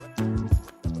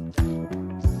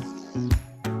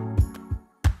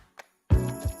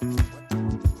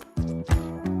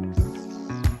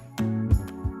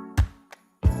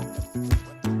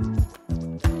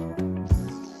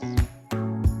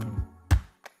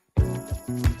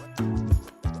Hello,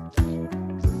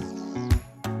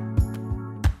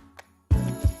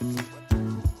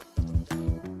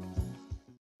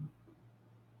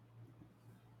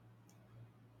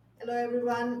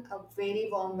 everyone. A very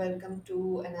warm welcome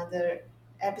to another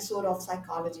episode of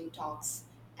Psychology Talks.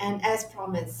 And as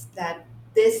promised, that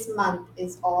this month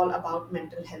is all about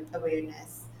mental health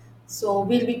awareness. So,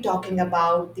 we'll be talking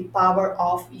about the power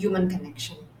of human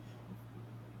connection.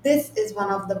 This is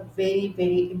one of the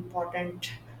very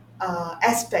important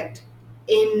aspect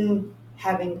in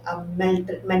having a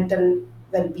mental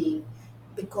well-being,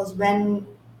 because when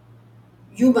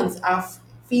humans are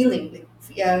feeling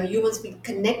humans feel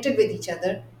connected with each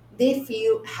other, they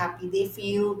feel happy, they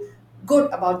feel good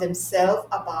about themselves,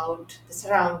 about the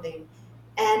surrounding.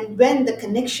 And when the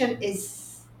connection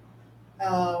is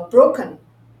broken,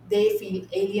 they feel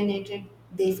alienated,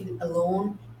 they feel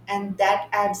alone, and that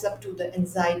adds up to the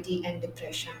anxiety and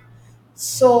depression.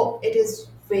 So it is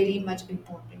very much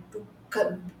important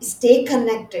to stay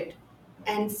connected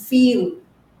and feel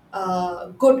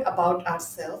good about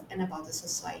ourselves and about the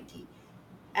society.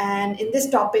 And in this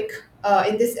topic,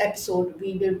 in this episode,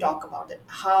 we will talk about it,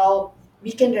 how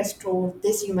we can restore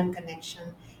this human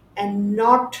connection and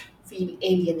not feel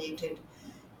alienated.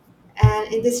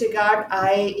 And in this regard,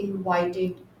 I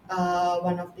invited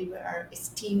one of our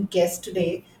esteemed guests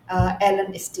today,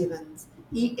 Alan Stevens.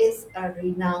 He is a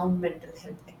renowned mental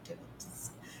health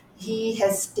activist. He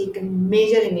has taken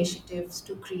major initiatives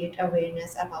to create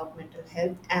awareness about mental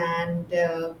health and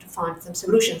to find some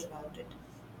solutions about it.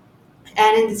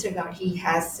 And in this regard, he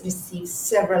has received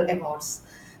several awards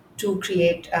to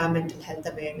create mental health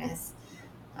awareness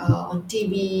on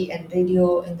TV and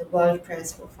radio in the world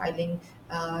press for filing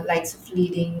likes of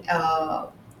leading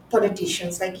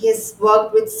politicians. Like he has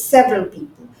worked with several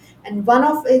people, and one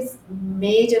of his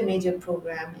major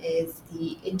program is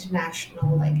the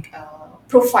international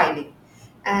profiling.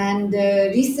 And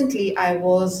recently, I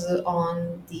was uh,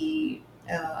 on the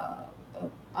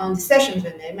sessions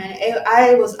with him, and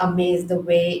I was amazed the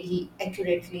way he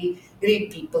accurately read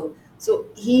people. So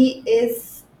he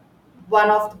is one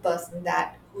of the person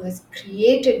that who has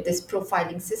created this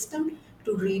profiling system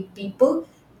to read people,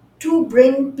 to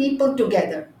bring people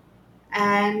together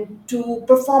and to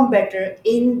perform better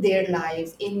in their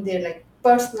lives, in their like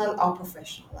personal or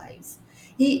professional lives.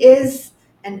 He is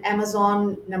an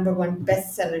Amazon number one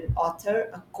best-selling author,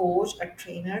 a coach, a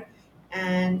trainer,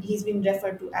 and he's been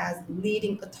referred to as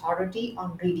leading authority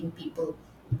on reading people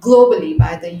globally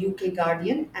by the UK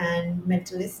Guardian, and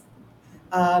mentalist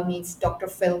means Dr.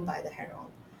 Phil by the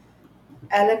Herald.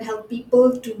 Alan helped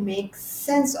people to make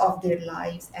sense of their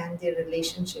lives and their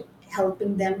relationship,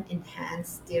 helping them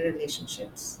enhance their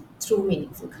relationships through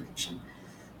meaningful connection.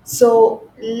 So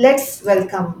let's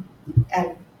welcome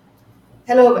Alan.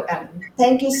 Hello, Alan.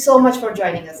 Thank you so much for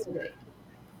joining us today.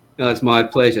 No, it's my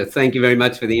pleasure. Thank you very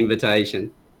much for the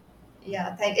invitation.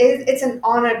 Yeah, it's an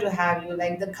honor to have you.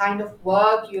 Like the kind of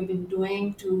work you've been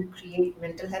doing to create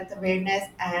mental health awareness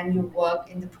and your work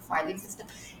in the profiling system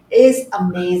is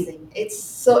amazing. It's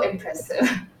so impressive.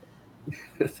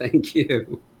 Thank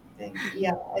you.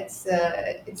 Yeah,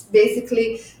 it's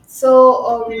basically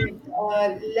so.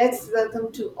 Let's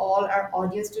welcome to all our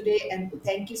audience today, and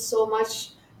thank you so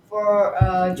much for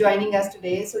joining us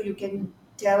today. So you can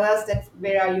tell us that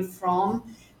where are you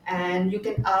from, and you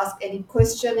can ask any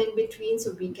question in between,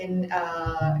 so we can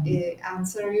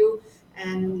answer you.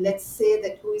 And let's say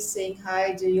that who is saying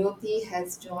hi, Jayoti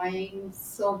has joined.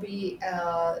 Sobi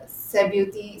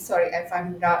Sebuti, sorry if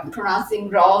I'm pronouncing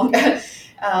wrong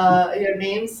your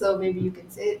name, so maybe you can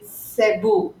say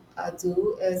Sebu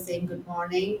Adu saying good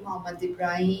morning. Mohammad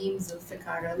Ibrahim,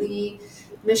 Zulfikar Ali.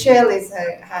 Michelle is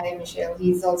hi, Michelle.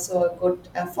 He's also a good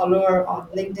follower on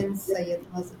LinkedIn. Sayed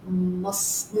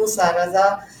Musa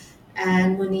Raza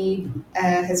and Munib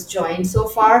has joined so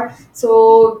far.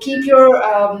 So keep your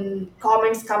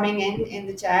comments coming in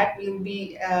the chat. We'll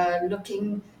be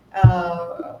looking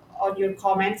on your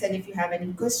comments, and if you have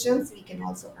any questions, we can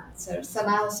also answer.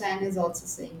 Sana Hussain is also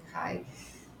saying hi.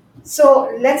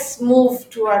 So let's move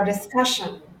to our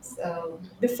discussion. So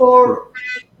before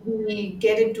we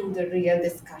get into the real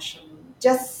discussion,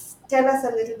 just tell us a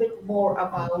little bit more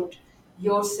about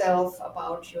yourself,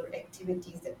 about your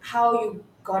activities, and how you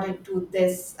got into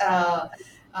this,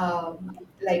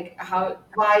 like how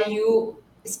why you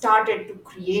started to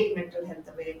create mental health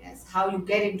awareness, how you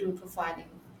get into profiling,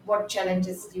 what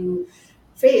challenges you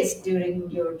faced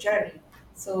during your journey,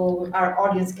 so our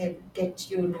audience can get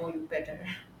you know you better.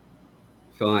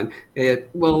 Fine.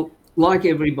 Well, like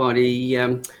everybody,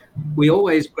 we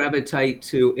always gravitate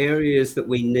to areas that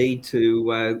we need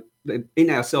to in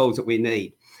ourselves that we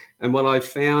need. And what I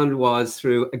found was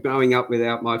through growing up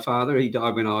without my father, he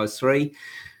died when I was 3.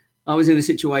 I was in a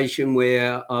situation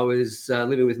where I was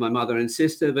living with my mother and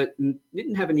sister, but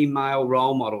didn't have any male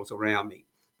role models around me.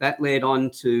 That led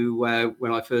on to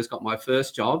when I first got my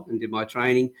first job and did my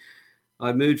training.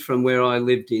 I moved from where I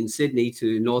lived in Sydney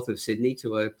to north of Sydney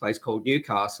to a place called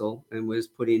Newcastle and was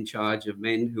put in charge of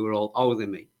men who were all older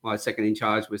than me. My second in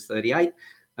charge was 38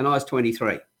 and I was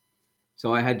 23.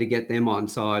 So I had to get them on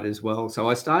side as well. So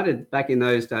I started back in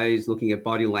those days looking at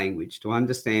body language to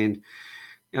understand,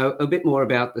 a bit more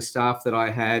about the staff that I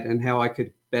had and how I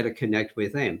could better connect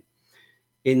with them.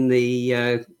 In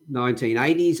the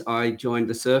 1980s, I joined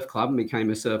the surf club and became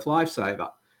a surf lifesaver.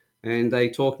 And they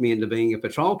talked me into being a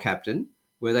patrol captain,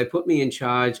 where they put me in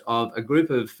charge of a group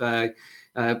of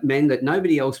men that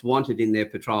nobody else wanted in their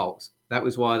patrols. That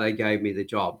was why they gave me the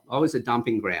job. I was a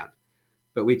dumping ground,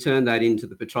 but we turned that into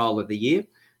the patrol of the year.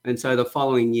 And so the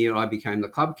following year, I became the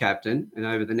club captain, and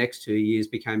over the next 2 years,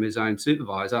 became his own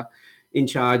supervisor in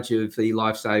charge of the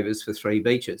lifesavers for 3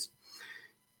 beaches.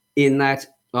 In that,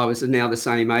 I was now the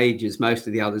same age as most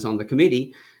of the others on the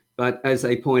committee, but as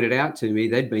they pointed out to me,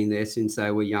 they'd been there since they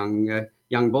were young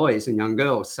boys and young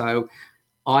girls. So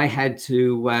I had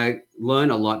to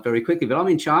learn a lot very quickly, but I'm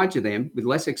in charge of them with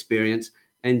less experience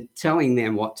and telling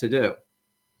them what to do.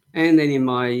 And then in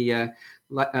my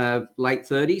late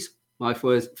 30s, my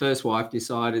first wife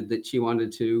decided that she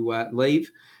wanted to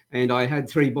leave, and I had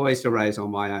 3 boys to raise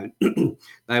on my own.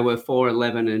 They were 4,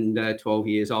 11, and 12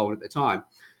 years old at the time.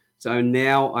 So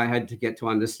now I had to get to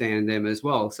understand them as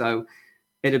well. So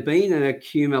it had been an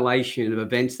accumulation of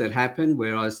events that happened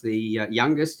where I was the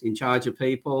youngest in charge of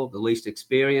people, the least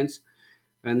experienced.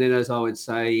 And then, as I would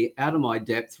say, out of my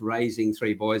depth, raising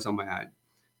 3 boys on my own.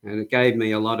 And it gave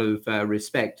me a lot of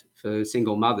respect for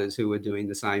single mothers who were doing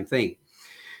the same thing.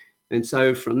 And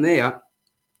so from there,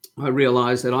 I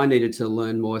realized that I needed to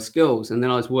learn more skills. And then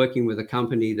I was working with a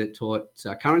company that taught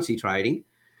currency trading,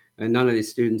 and none of the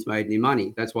students made any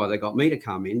money. That's why they got me to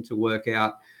come in to work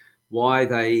out why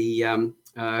they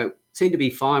seemed to be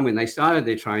fine when they started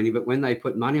their training, but when they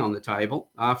put money on the table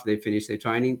after they finished their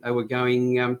training, they were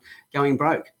going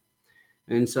broke.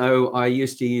 And so I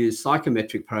used to use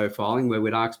psychometric profiling where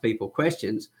we'd ask people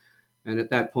questions. And at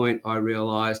that point, I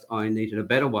realized I needed a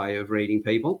better way of reading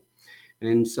people.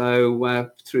 And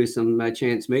so through some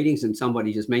chance meetings, and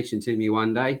somebody just mentioned to me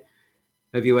one day,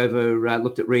 have you ever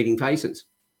looked at reading faces?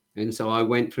 And so I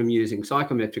went from using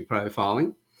psychometric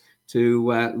profiling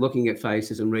to looking at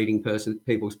faces and reading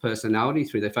people's personality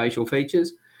through their facial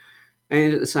features,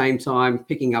 and at the same time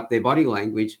picking up their body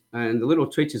language and the little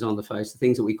twitches on the face, the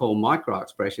things that we call micro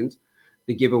expressions,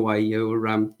 that give away your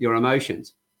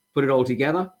emotions. Put it all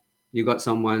together, you've got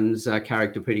someone's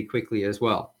character pretty quickly as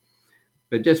well.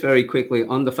 But just very quickly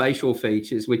on the facial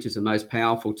features, which is the most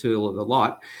powerful tool of the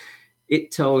lot, it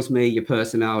tells me your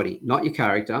personality, not your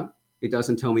character. It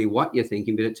doesn't tell me what you're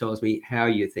thinking, but it tells me how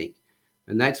you think.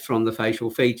 And that's from the facial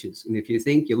features. And if you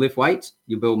think, you lift weights,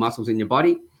 you build muscles in your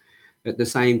body. At the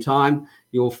same time,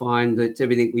 you'll find that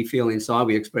everything we feel inside,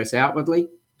 we express outwardly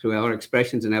through our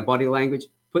expressions and our body language.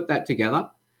 Put that together,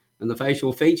 and the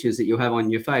facial features that you have on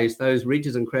your face, those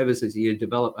ridges and crevices that you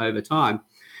develop over time,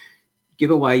 give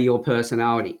away your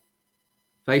personality.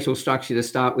 Facial structure to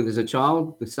start with as a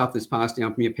child, the stuff that's passed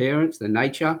down from your parents, the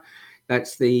nature,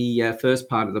 that's the first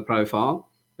part of the profile.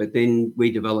 But then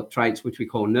we develop traits, which we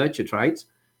call nurture traits,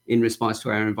 in response to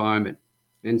our environment.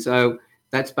 And so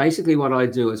that's basically what I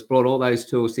do, is brought all those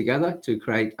tools together to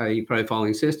create a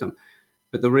profiling system.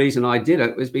 But the reason I did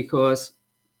it was because,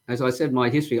 as I said, my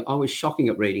history, I was shocking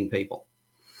at reading people.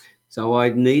 So I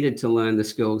needed to learn the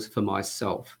skills for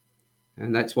myself.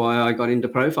 And that's why I got into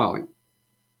profiling.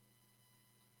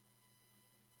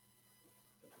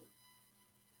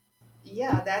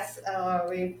 Yeah, that's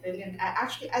very brilliant.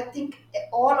 Actually, I think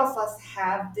all of us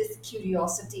have this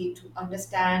curiosity to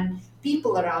understand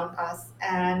people around us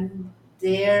and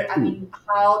I Hmm. mean,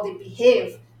 how they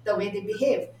behave the way they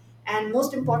behave. And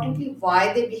most importantly,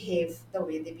 why they behave the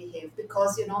way they behave.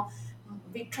 Because,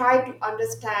 we try to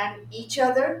understand each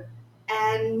other,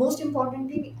 and most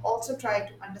importantly, we also try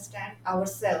to understand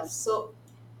ourselves. So,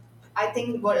 I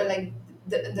think what like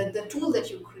the tool that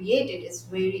you created is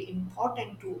very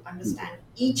important to understand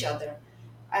each other,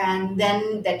 and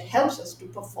then that helps us to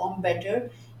perform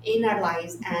better in our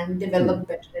lives and Hmm. develop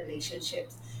better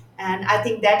relationships. And I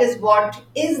think that is what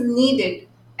is needed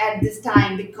at this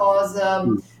time, because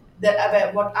Hmm.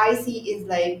 what I see is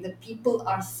like the people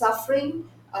are suffering,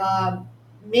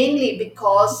 mainly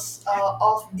because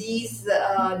of these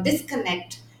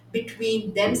disconnect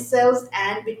between themselves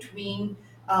and between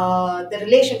the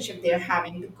relationship they're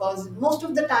having. Because most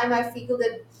of the time I feel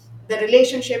that the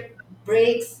relationship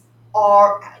breaks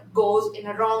or goes in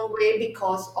a wrong way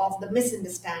because of the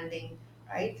misunderstanding,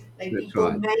 right? Like That's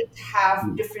people right. might have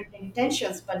Mm, different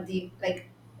intentions, but the like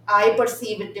I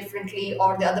perceive it differently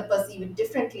or the other perceive it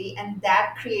differently, and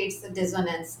that creates the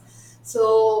dissonance.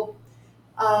 So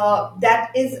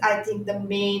that is, I think, the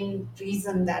main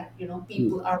reason that mm,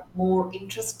 people are more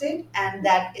interested, and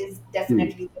that is mm.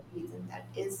 definitely the reason that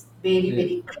is very Yeah,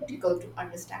 very critical to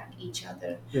understand each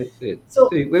other. that's it. So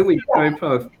See, when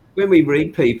we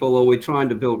read people or we're trying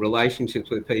to build relationships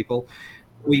with people,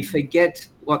 we forget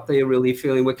what they're really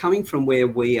feeling. We're coming from where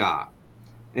we are.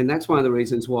 And that's one of the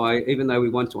reasons why, even though we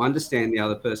want to understand the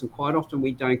other person, quite often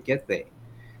we don't get there.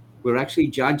 We're actually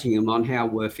judging them on how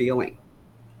we're feeling.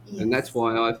 And that's yes,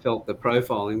 why I felt that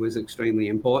profiling was extremely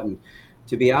important,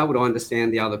 to be able to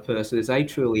understand the other person as they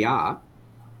truly are,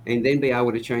 and then be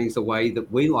able to change the way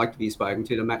that we like to be spoken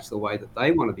to match the way that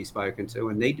they want to be spoken to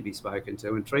and need to be spoken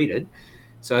to and treated,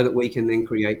 so that we can then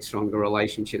create stronger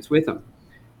relationships with them.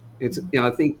 I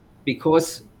think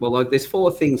because, well, there's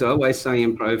four things I always say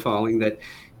in profiling: that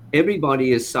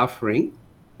everybody is suffering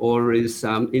or is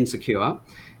insecure,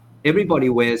 everybody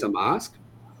wears a mask,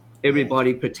 yes,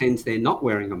 everybody pretends they're not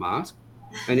wearing a mask,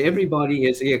 and everybody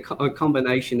is a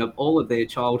combination of all of their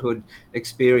childhood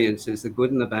experiences, the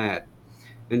good and the bad.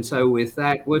 And so, with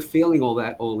that, we're feeling all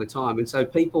that all the time. And so,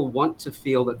 people want to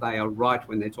feel that they are right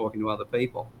when they're talking to other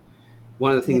people.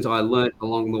 One of the yes, things I learned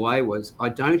along the way was I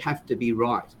don't have to be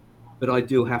right, but I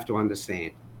do have to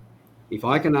understand. If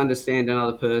I yeah, can understand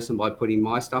another person by putting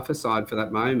my stuff aside for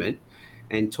that moment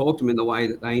and talk to them in the way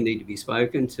that they need to be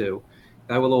spoken to,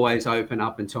 they will always open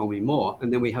up and tell me more.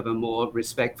 And then we have a more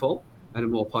respectful and a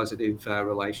more positive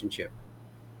relationship.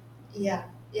 yeah,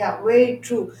 yeah, very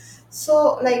true.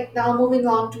 So, like, now moving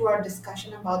on to our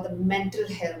discussion about the mental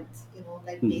health,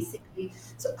 like Hmm. basically,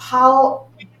 so how,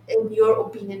 in your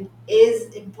opinion,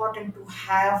 is important to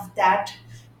have that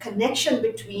connection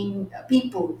between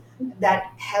people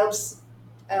that helps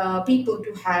people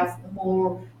to have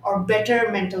more or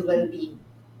better mental well-being?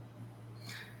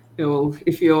 Well,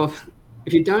 if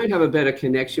you don't have a better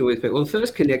connection with people, well, the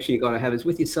first connection you got to have is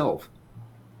with yourself.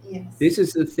 Yes. This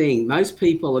is the thing. Most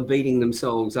people are beating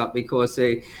themselves up because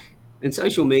and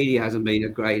social media hasn't been a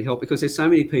great help because there's so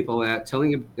many people they're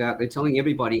telling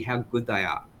everybody how good they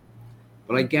are.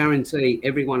 But I guarantee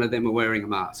every one of them are wearing a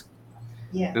mask.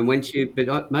 Yeah. And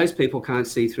most people can't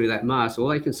see through that mask. All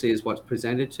they can see is what's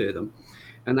presented to them.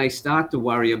 And they start to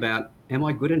worry about, am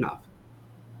I good enough?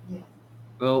 Yeah.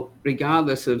 Well,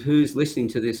 regardless of who's listening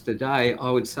to this today, I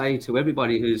would say to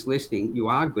everybody who's listening, you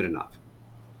are good enough.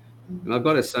 And I've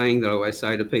got a saying that I always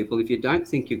say to people: if you don't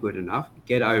think you're good enough,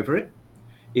 get over it.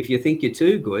 If you think you're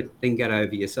too good, then get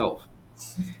over yourself.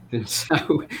 And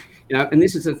so, and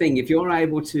this is the thing: if you're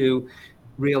able to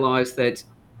realize that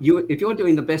if you're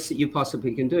doing the best that you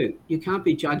possibly can do, you can't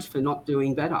be judged for not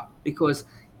doing better because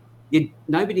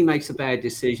nobody makes a bad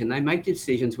decision. They make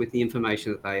decisions with the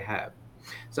information that they have.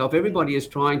 So if Yeah. everybody is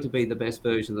trying to be the best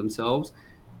version of themselves,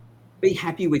 be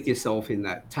happy with yourself in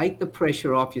that. Take the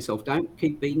pressure off yourself. Don't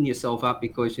keep beating yourself up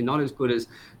because you're not as good as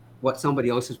what somebody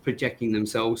else is projecting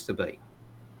themselves to be.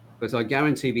 Because I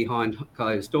guarantee behind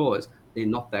closed doors, they're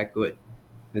not that good.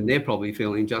 And they're probably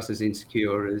feeling just as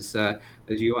insecure as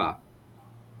you are.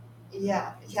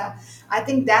 Yeah, yeah. I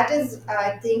think that is,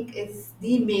 I think, is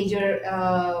the major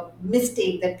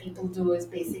mistake that people do is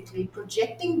basically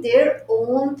projecting their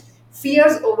own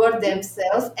fears over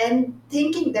themselves and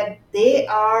thinking that they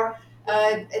are,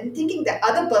 and thinking the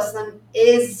other person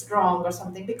is wrong or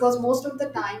something. Because most of the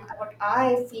time, what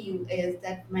I feel is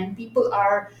that when people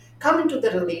are come into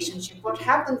the relationship, what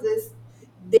happens is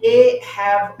they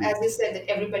have, as you said, that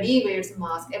everybody wears a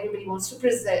mask, everybody wants to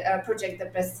project the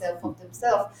best self of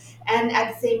themselves, and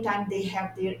at the same time they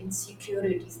have their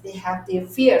insecurities, they have their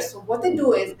fears. So what they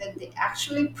do is that they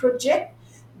actually project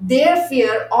their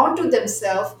fear onto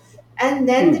themselves, and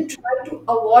then Mm, they try to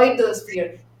avoid those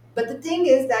fears. But the thing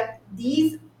is that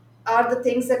these are the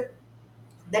things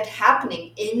that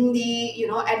happening in the,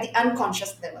 at the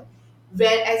unconscious level,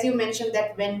 where, as you mentioned,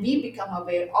 that when we become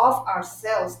aware of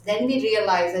ourselves, then we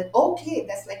realize that, okay,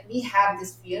 that's like we have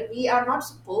this fear, we are not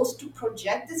supposed to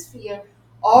project this fear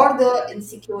or the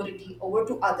insecurity over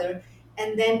to other,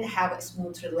 and then have a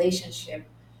smooth relationship.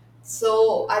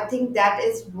 So I think that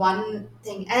is one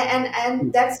thing, and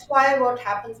mm, that's why what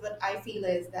happens, what I feel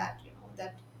is that,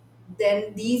 that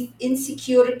then these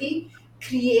insecurity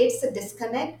creates a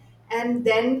disconnect, and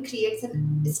then creates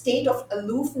a state of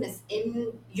aloofness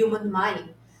in human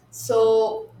mind.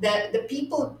 So the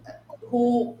people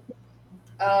who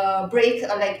break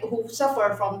like who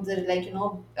suffer from the like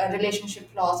relationship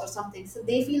loss or something, so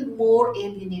they feel more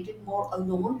alienated, more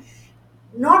alone,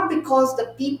 not because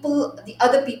the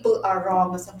other people are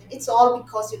wrong or something. It's all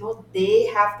because they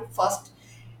have to first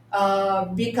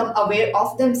become aware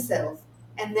of themselves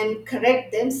and then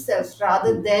correct themselves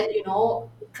rather Mm. than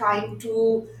trying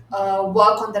to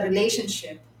work on the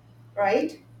relationship,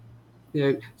 right?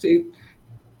 Yeah. See,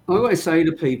 I always say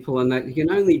to people, and that you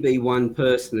can only be one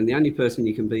person, and the only person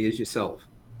you can be is yourself.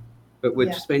 But we're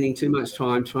Yeah, spending too much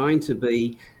time trying to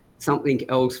be something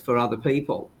else for other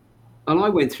people. And I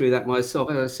went through that myself.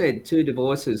 As I said, two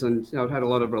divorces, and I've had a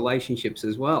lot of relationships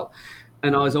as well.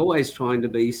 And I was always trying to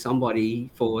be somebody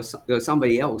for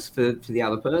somebody else for the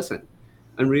other person,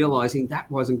 and realizing that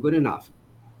wasn't good enough.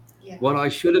 yeah, What I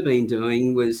should have been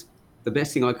doing was the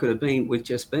best thing I could have been with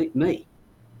just me.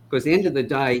 Because at the end yeah, of the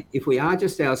day, if we are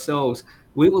just ourselves,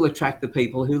 we will attract the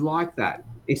people who like that.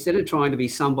 Instead of trying to be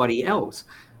somebody else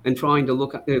and trying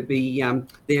to be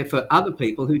there for other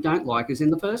people who don't like us in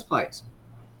the first place.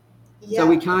 So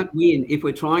we yeah. can't win if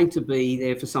we're trying to be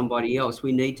there for somebody else.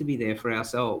 We need to be there for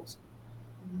ourselves.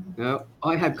 You know,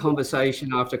 I have Yeah,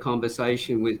 conversation after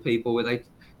conversation with people where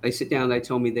they sit down, they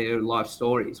tell me their life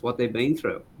stories, what they've been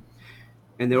through,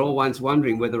 and they're all once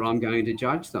wondering whether I'm going to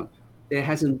judge them. There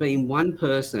hasn't been one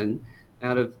person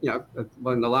out of,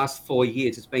 well, in the last 4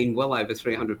 years, it's been well over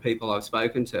 300 people I've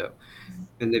spoken to,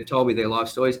 and they've told me their life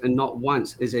stories, and not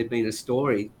once has there been a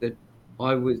story that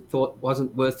thought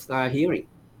wasn't worth hearing.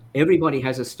 Everybody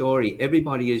has a story.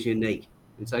 Everybody is unique,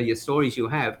 and so your stories you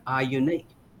have are unique.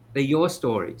 They're your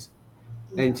stories,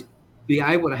 yeah, and be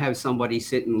able to have somebody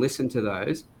sit and listen to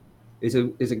those is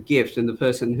a gift, and the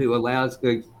person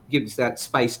who gives that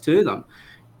space to them,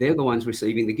 they're the ones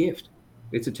receiving the gift.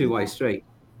 It's a two-way yeah. street.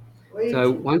 Very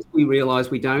So true. once we realize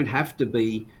we don't have to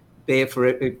be there for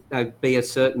it, be a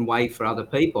certain way for other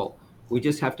people, we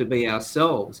just have to be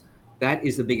ourselves. That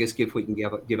is the biggest gift we can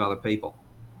give other people,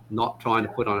 not trying to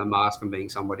put on a mask and being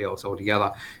somebody else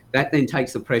altogether. That then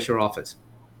takes the pressure off us.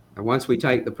 And once we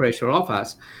take the pressure off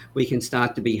us, we can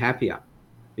start to be happier,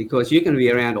 because you can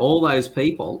be around all those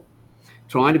people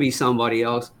trying to be somebody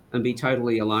else and be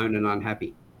totally alone and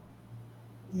unhappy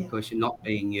Yeah. because you're not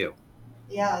being you.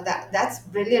 Yeah, that's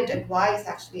brilliant advice.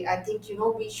 Actually, I think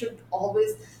we should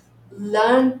always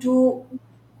learn to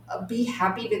be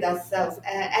happy with ourselves,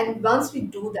 and once we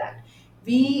do that,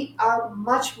 we are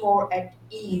much more at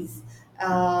ease.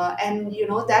 And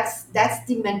that's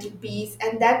the mental peace,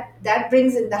 and that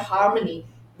brings in the harmony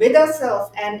with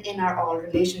ourselves and in our all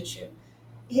relationship.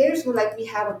 Here's like we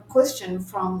have a question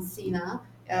from Sina.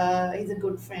 He's a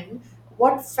good friend.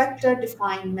 What factor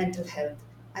define mental health?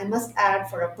 I must add,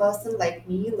 for a person like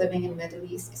me living in Middle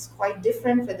East, it's quite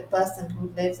different with a person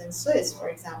who lives in Swiss, for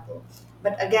example.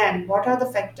 But again, what are the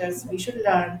factors we should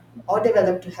learn or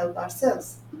develop to help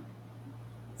ourselves?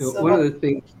 So One of what? the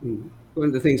things, one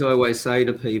of the things I always say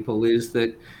to people is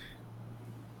that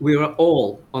we are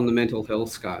all on the mental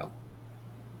health scale.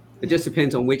 It Yeah. just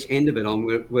depends on which end of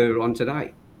it we're on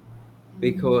today. Mhm.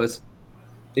 Because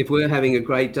if we're having a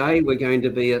great day, we're going to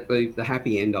be at the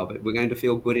happy end of it. We're going to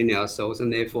feel good in ourselves,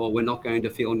 and therefore we're not going to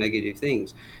feel negative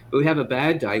things. But we have a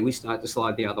bad day, we start to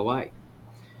slide the other way.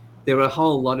 There are a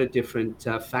whole lot of different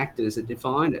factors that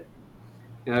define it.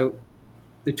 You know,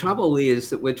 the trouble is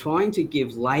that we're trying to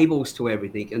give labels to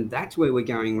everything, and that's where we're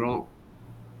going wrong.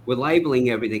 We're labeling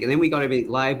everything, and then we got everything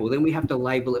labeled, then we have to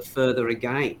label it further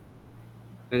again.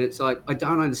 And it's like, I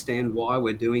don't understand why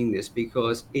we're doing this,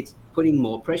 because it's putting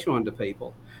more pressure onto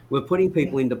people. We're putting Yeah.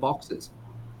 people into boxes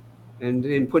and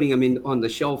then putting them in on the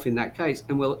shelf in that case,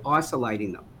 and we're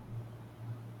isolating them.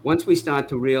 Once we start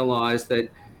to realize that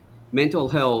mental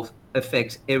health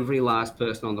affects every last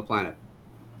person on the planet,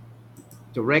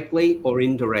 directly or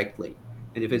indirectly.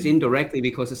 And if it's Mhm. indirectly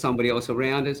because of somebody else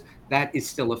around us, that is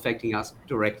still affecting us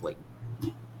directly.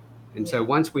 And Yeah. so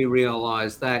once we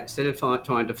realize that, instead of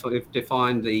trying to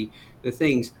define the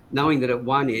things, knowing that at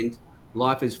one end,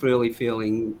 life is really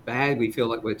feeling bad, we feel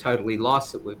like we're totally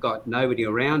lost, that we've got nobody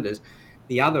around us.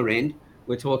 The other end,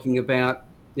 we're talking about,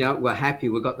 we're happy,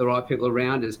 we've got the right people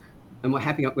around us, and we're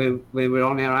happy when we're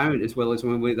on our own as well as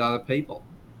when we're with other people.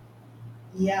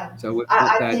 Yeah, So we've got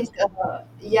I that. think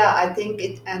I think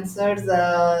it answers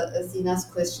Sina's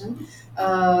question.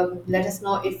 Let us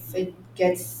know if it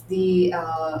gets the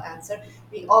answer.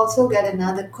 We also get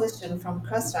another question from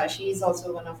Krista. She is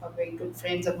also one of our very good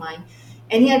friends of mine.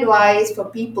 Any advice for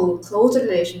people close a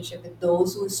relationship with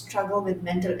those who struggle with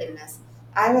mental illness?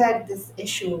 I've had this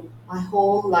issue my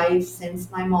whole life since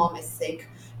my mom is sick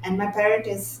and my parent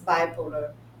is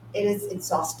bipolar. It is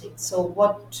exhausting. So,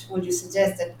 what would you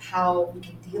suggest that how we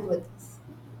can deal with this?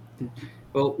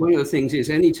 Well, one of the things is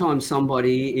anytime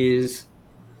somebody is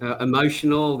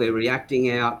emotional, they're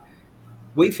reacting out,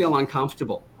 we feel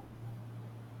uncomfortable.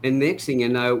 And next thing you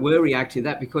know, we're reacting to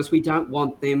that because we don't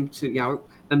want them to,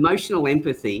 emotional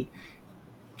empathy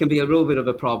can be a little bit of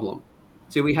a problem.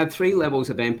 So we have three levels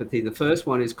of empathy. The first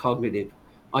one is cognitive.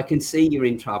 I can see you're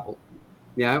in trouble.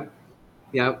 You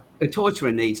know, a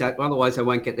torturer needs that. Otherwise, they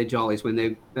won't get their jollies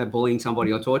when they're bullying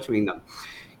somebody or torturing them.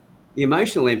 The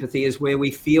emotional empathy is where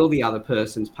we feel the other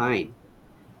person's pain.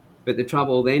 But the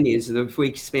trouble then is that if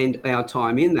we spend our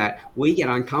time in that, we get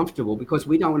uncomfortable because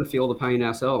we don't want to feel the pain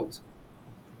ourselves.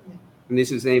 Yeah. And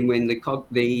this is then when the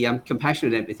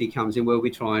compassionate empathy comes in, where we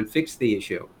try and fix the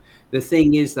issue. The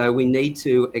thing is, though, we need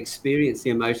to experience the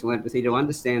emotional empathy to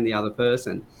understand the other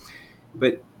person,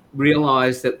 but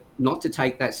realize that not to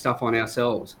take that stuff on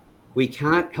ourselves. We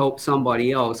can't help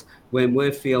somebody else when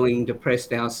we're feeling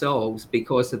depressed ourselves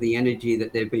because of the energy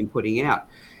that they've been putting out.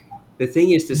 The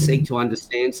thing is to seek to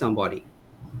understand somebody.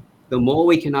 The more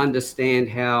we can understand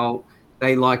how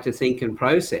they like to think and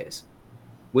process,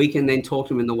 we can then talk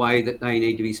to them in the way that they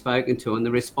need to be spoken to, and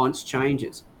the response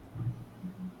changes.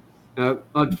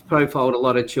 I've profiled a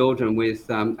lot of children with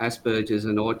Asperger's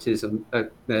and autism,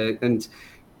 and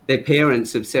their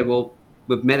parents have said, well,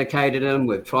 we've medicated them,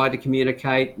 we've tried to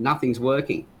communicate, nothing's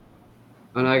working.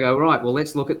 And I go, right, well,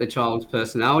 let's look at the child's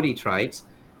personality traits.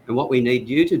 And what we need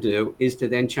you to do is to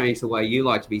then change the way you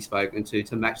like to be spoken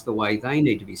to match the way they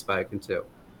need to be spoken to.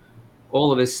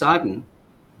 All of a sudden,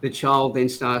 the child then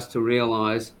starts to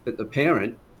realize that the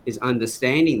parent is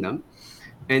understanding them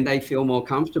and they feel more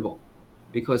comfortable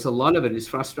because a lot of it is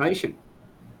frustration.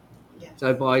 So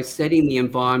Yes. by setting the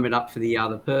environment up for the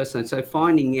other person, so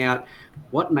finding out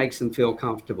what makes them feel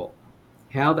comfortable,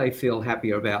 how they feel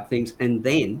happier about things, and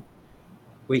then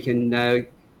we can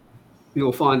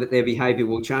you'll find that their behaviour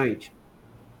will change.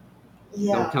 They'll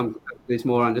Yeah. come. There's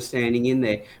more understanding in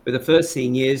there. But the first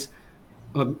thing is,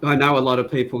 I know a lot of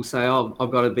people say, "Oh,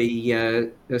 I've got to be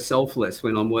selfless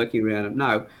when I'm working around them."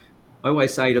 No, I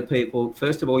always say to people,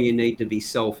 first of all, you need to be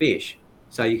selfish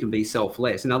so you can be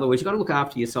selfless. In other words, you've got to look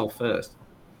after yourself first.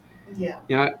 Yeah.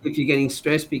 If you're getting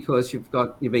stressed because you've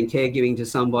been caregiving to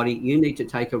somebody, you need to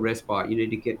take a respite. You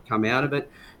need to come out of it.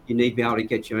 You need to be able to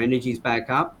get your energies back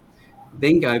up.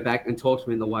 Then go back and talk to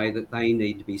them in the way that they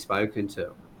need to be spoken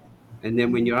to. And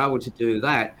then when you're able to do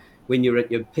that, when you're at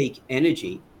your peak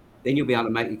energy, then you'll be able to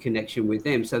make a connection with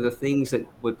them. So the things that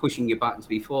were pushing your buttons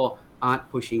before aren't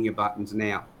pushing your buttons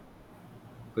now.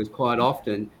 Because quite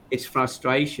often it's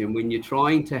frustration when you're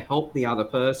trying to help the other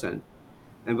person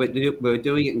and we're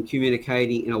doing it and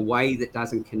communicating in a way that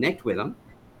doesn't connect with them.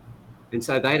 And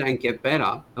so they don't get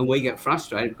better and we get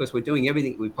frustrated because we're doing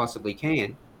everything we possibly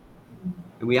can.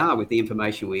 And we are with the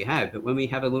information we have. But when we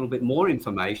have a little bit more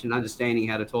information, understanding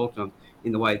how to talk to them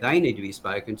in the way they need to be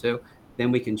spoken to,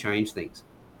 then we can change things.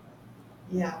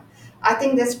 Yeah, I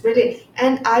think that's brilliant.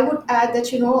 And I would add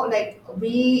that, like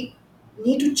we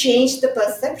need to change the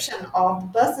perception of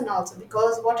the person also,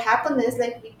 because what happened is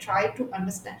like we try to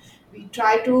understand, we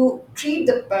try to treat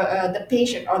the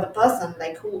patient or the person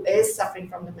like who is suffering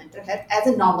from the mental health as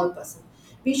a normal person.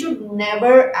 We should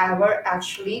never ever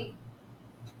actually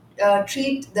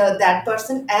treat that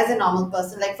person as a normal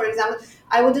person. Like for example,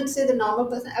 I wouldn't say the normal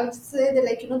person, I would say that,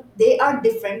 like, they are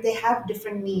different, they have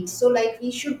different needs, so like we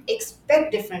should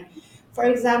expect different. For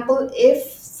example, if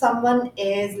someone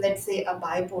is, let's say, a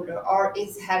bipolar or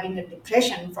is having a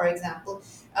depression, for example,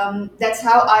 that's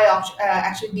how I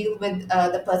actually deal with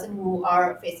the person who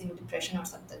are facing depression or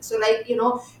something. So like,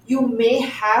 you may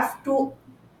have to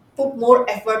put more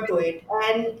effort to it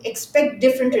and expect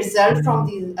different result from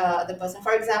the person.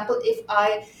 For example, if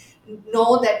I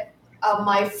know that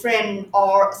my friend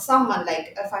or someone,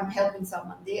 like if I'm helping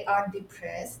someone, they are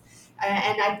depressed,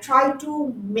 and I try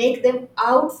to make them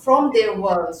out from their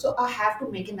world, so I have to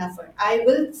make an effort. I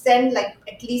will send like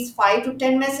at least 5 to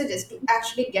 10 messages to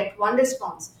actually get one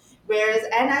response. Whereas,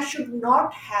 and I should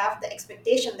not have the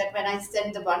expectation that when I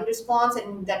send the one response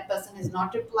and that person is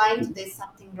not replying, so there's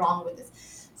something wrong with this.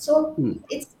 So Hmm.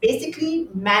 it's basically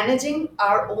managing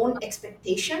our own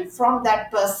expectation from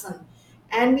that person,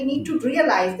 and we need to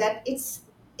realize that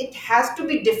it has to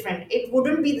be different, it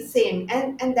wouldn't be the same.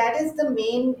 And that is the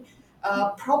main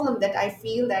problem that I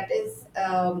feel that is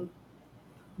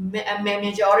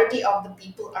majority of the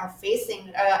people are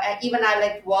facing. And even I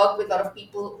like work with a lot of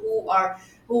people who are,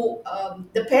 who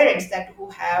the parents that who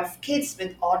have kids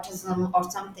with autism or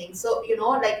something. So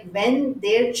like when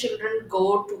their children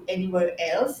go to anywhere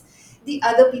else, the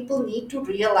other people need to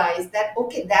realize that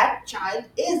okay, that child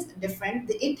is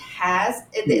different. It has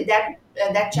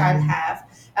that child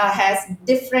has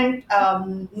different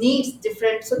needs,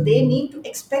 different, so they need to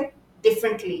expect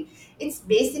differently. It's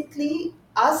basically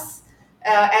us,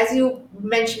 as you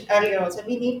mentioned earlier also,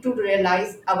 we need to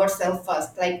realize ourselves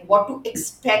first, like what to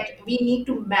expect. We need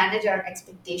to manage our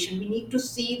expectation. We need to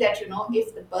see that,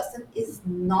 if the person is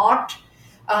not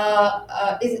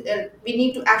we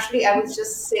need to actually, I would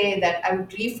just say that, I would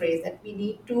rephrase that, we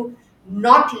need to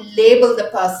not label the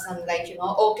person like,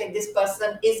 okay, this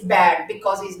person is bad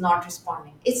because he's not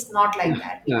responding. It's not like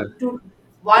that. We No. need to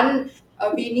one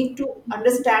we need to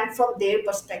understand from their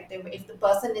perspective. If the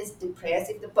person is depressed,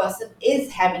 if the person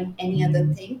is having any other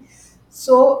thing,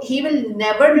 so he will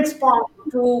never respond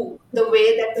to the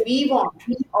way that we want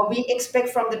or we expect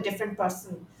from the different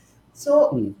person. So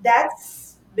Hmm.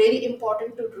 that's very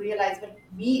important to realize, that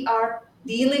we are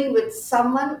dealing with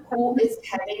someone who is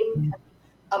having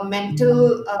a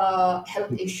mental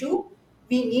health issue.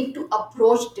 We need to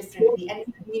approach differently, and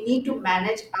we need to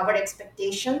manage our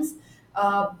expectations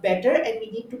better, and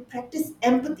we need to practice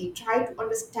empathy, try to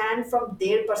understand from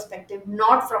their perspective,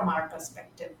 not from our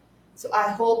perspective. So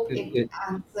I hope It, it it,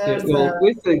 yeah, answers well,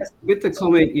 with the the question.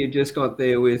 comment you just got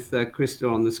there with Krista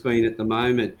on the screen at the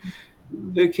moment,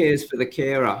 who cares for the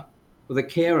carer? Well, the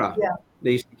carer Yeah.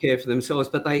 needs to care for themselves,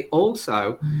 but they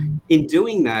also, in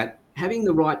doing that, having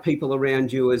the right people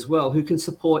around you as well who can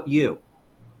support you.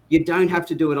 You don't Yeah. have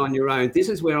to do it on your own. This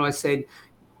is where I said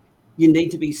you need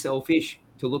to be selfish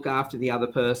to look after the other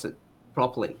person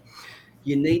properly.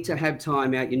 You need to have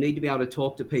time out. You need to be able to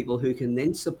talk to people who can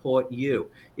then support you.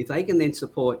 If they can then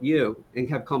support you and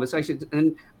have conversations,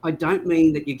 and I don't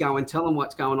mean that you go and tell them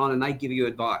what's going on and they give you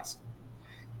advice.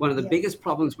 One of the Yes. biggest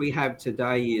problems we have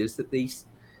today is that the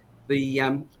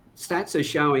stats are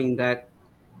showing that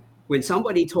when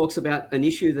somebody talks about an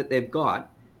issue that they've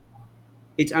got,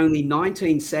 it's only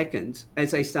 19 seconds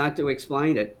as they start to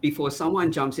explain it before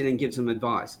someone jumps in and gives them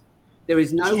advice. There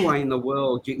is no Yeah. way in the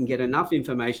world you can get enough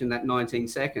information in that 19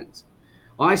 seconds.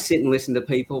 I sit and listen to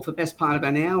people for the best part of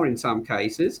an hour in some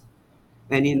cases.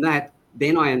 And in that,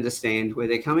 then I understand where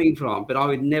they're coming from. But I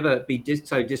would never be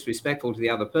so disrespectful to the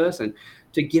other person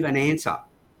to give an answer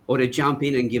or to jump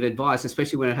in and give advice,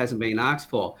 especially when it hasn't been asked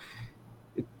for.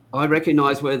 I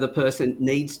recognize where the person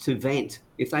needs to vent.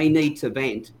 If they need to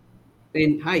vent,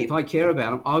 then hey, if I care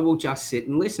about them, I will just sit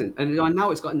and listen. And I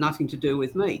know it's got nothing to do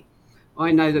with me.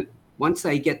 I know that once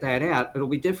they get that out, it'll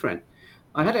be different.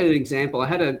 I had an example. I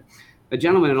had a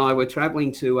gentleman and I were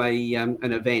traveling to an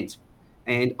event,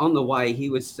 and on the way, he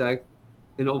was, of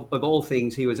all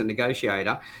things, he was a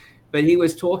negotiator. But he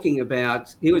was talking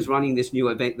about, he was running this new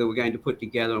event that we're going to put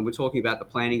together, and we're talking about the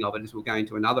planning of it as we're going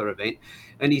to another event.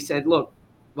 And he said, look,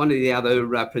 one of the other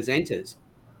presenters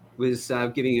was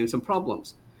giving him some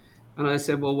problems. And I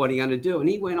said, well, what are you going to do? And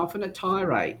he went off in a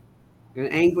tirade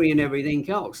and angry and everything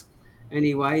else.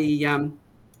 Anyway,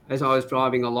 as I was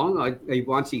driving along,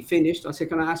 once he finished, I said,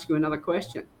 can I ask you another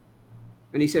question?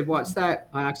 And he said, what's that?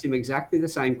 I asked him exactly the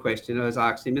same question as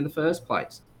I asked him in the first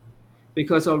place,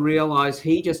 because I realized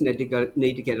he just need to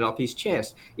get it off his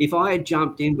chest. If I had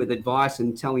jumped in with advice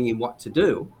and telling him what to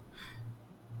do,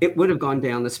 it would have gone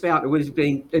down the spout.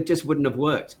 It just wouldn't have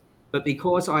worked. But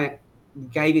because I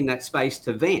gave him that space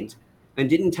to vent and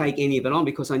didn't take any of it on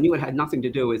because I knew it had nothing to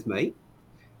do with me.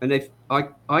 And if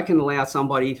I can allow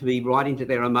somebody to be right into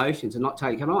their emotions and not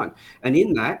take it on. And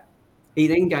in that, he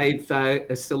then gave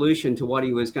a solution to what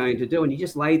he was going to do. And he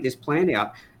just laid this plan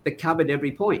out that covered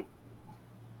every point.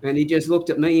 And he just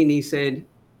looked at me and he said,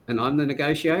 and I'm the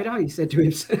negotiator. He said to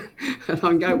him, and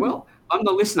I'm going, well, I'm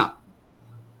the listener.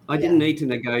 I didn't Yeah. need to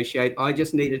negotiate. I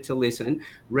just needed to listen,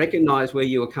 recognize where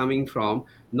you were coming from,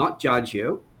 not judge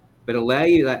you, but allow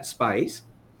you that space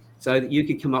so that you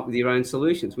could come up with your own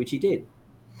solutions, which he did.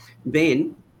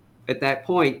 Then at that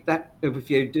point, that if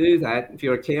you do that, if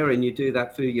you're a carer and you do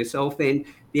that for yourself, then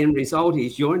the end result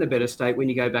is you're in a better state when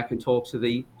you go back and talk to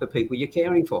the people you're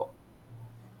caring for.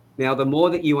 Now, the more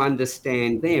that you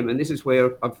understand them, and this is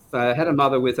where I've had a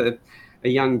mother with a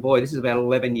young boy, this is about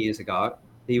 11 years ago.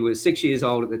 He was 6 years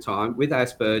old at the time with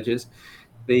Asperger's.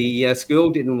 The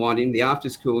school didn't want him. The after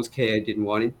schools care didn't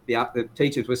want him. The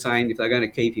teachers were saying if they're going to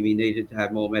keep him, he needed to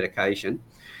have more medication.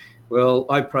 Well,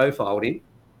 I profiled him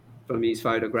from his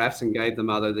photographs and gave the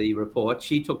mother the report.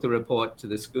 She took the report to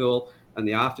the school and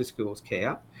the after schools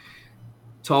care,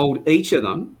 told each of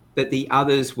them that the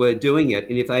others were doing it.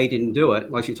 And if they didn't do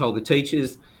it, like she told the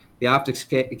teachers, the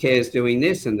aftercare is doing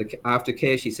this, and the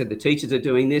aftercare, she said the teachers are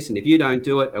doing this. And if you don't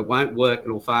do it, it won't work,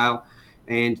 it'll fail,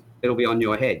 and it'll be on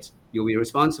your heads. You'll be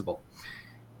responsible.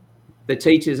 The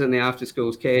teachers and the after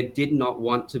schools care did not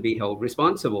want to be held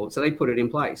responsible, so they put it in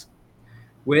place.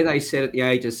 Where they said at the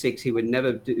age of 6 he would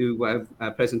never do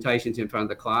presentations in front of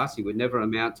the class, he would never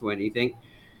amount to anything,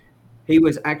 he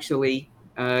was actually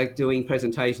doing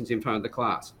presentations in front of the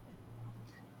class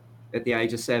at the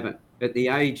age of 7. At the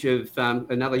age of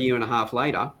another year and a half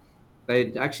later,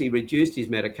 they'd actually reduced his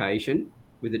medication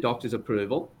with the doctor's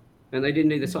approval, and they didn't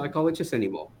need a psychologist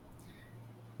anymore.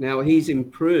 Now he's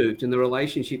improved in the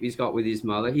relationship he's got with his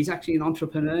mother. He's actually an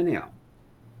entrepreneur now.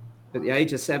 At the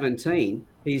age of 17,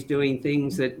 he's doing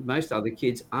things that most other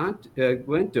kids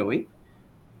weren't doing.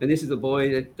 And this is the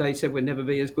boy that they said would never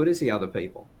be as good as the other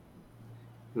people.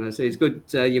 And I say, it's good.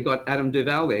 You've got Adam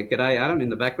Duval there. G'day, Adam, in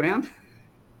the background.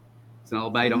 It's an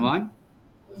old mate of mine.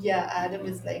 Yeah, Adam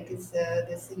is like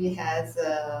this. He has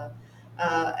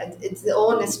it's the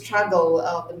own struggle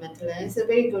of the mental, and it's a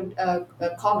very good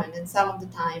comment. And some of the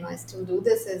time, I still do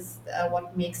this. Is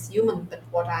what makes human. But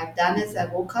what I've done is I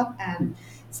woke up and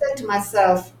said to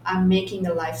myself, I'm making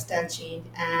a lifestyle change,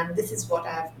 and this is what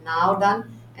I've now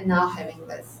done, and now having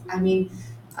this. I mean.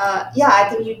 Yeah, I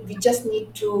think we just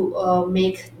need to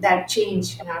make that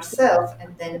change in ourselves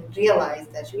and then realize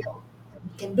that we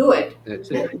can do it, That's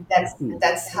it. and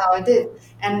that's how it is.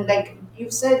 And like you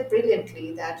said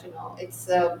brilliantly that it's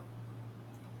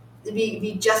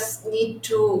we just need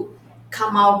to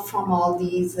come out from all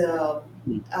these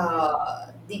Mm,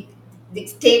 the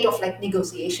state of like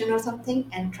negotiation or something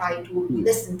and try to mm,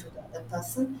 listen to the other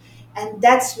person. And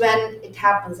that's when it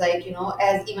happens, like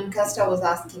as even Costa was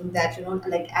asking that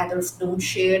like adults don't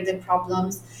share their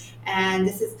problems. And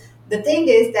this is the thing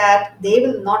is that they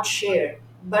will not share,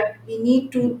 but we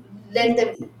need mm, to lend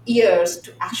them ears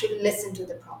to actually listen to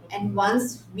the problem. And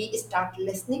once we start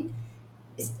listening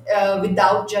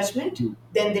without judgment, mm,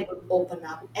 then they will open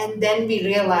up, and then we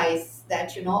realize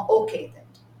that okay, that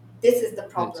this is the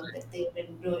that's problem that they've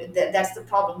been doing. That's the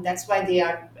problem. That's why they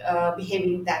are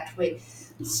behaving that way.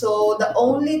 So the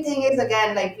only thing is,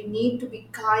 again, like we need to be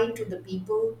kind to the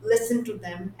people, listen to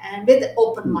them, and with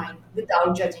open it. mind,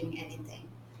 without judging anything.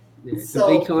 Yeah, and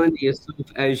be So kind to yourself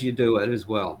as you do it as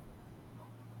well.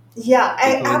 yeah,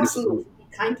 Be I kind to yourself. absolutely be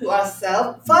kind to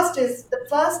ourselves. First is the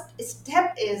first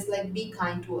step is like be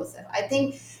kind to ourselves. I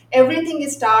think everything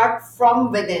is start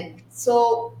from within.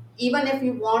 So even if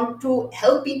we want to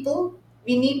help people,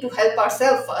 we need to help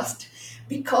ourselves first.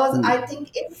 Because Mm, I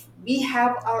think if we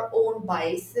have our own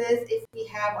biases, if we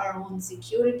have our own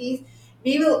insecurities,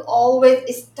 we will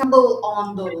always stumble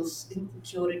on those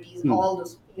insecurities, mm, all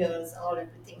those fears, all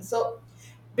everything. So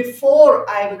before,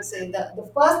 I would say that the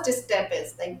first step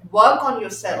is like work on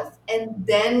yourself and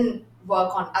then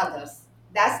work on others.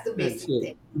 That's the that's basic it.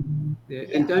 thing. Yeah,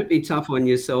 and Yeah. don't be tough on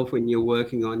yourself when you're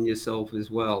working on yourself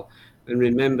as well. And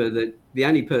remember that the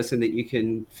only person that you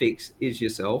can fix is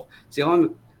yourself. See,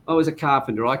 I was a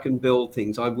carpenter. I can build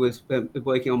things. I was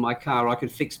working on my car. I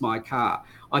could fix my car.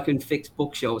 I can fix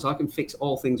bookshelves. I can fix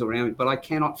all things around me, but I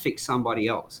cannot fix somebody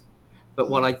else. But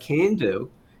what I Yes. can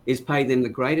do is pay them the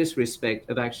greatest respect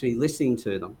of actually listening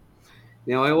to them.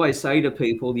 Now, I always say to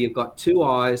people, you've got two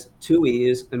eyes, two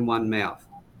ears, and one mouth,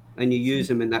 and you use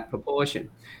them in that proportion.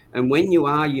 And when you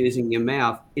are using your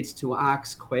mouth, it's to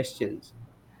ask questions.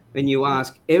 And you Yeah.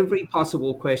 ask every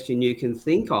possible question you can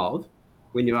think of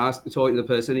when you're talking to the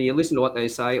person, and you listen to what they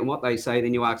say, and what they say,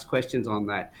 then you ask questions on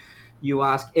that. You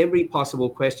ask every possible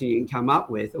question you can come up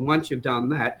with. And once you've done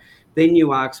that, then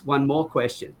you ask one more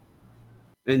question.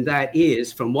 And that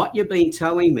is, from what you've been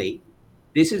telling me,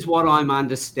 this is what I'm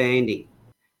understanding.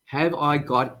 Have I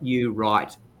got you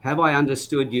right? Have I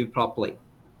understood you properly?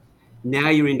 Now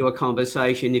you're into a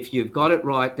conversation. If you've got it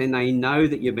right, then they know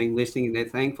that you've been listening and they're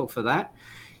thankful for that.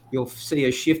 You'll see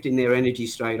a shift in their energy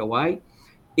straight away.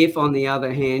 If, on the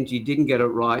other hand, you didn't get it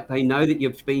right, they know that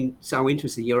you've been so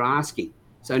interested, you're asking.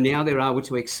 So now they're able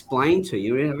to explain to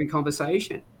you, you're having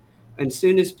conversation. And as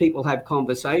soon as people have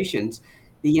conversations,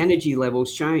 the energy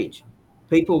levels change.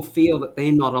 People feel that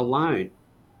they're not alone.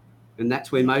 And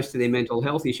that's where Yeah. most of their mental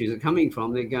health issues are coming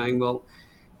from. They're going, well,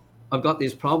 I've got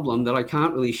this problem that I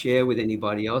can't really share with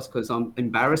anybody else because I'm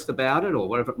embarrassed about it or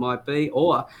whatever it might be,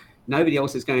 or nobody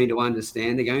else is going to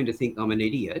understand. They're going to think I'm an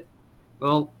idiot.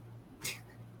 Well,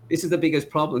 this is the biggest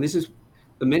problem. This is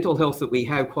the mental health that we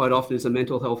have quite often is the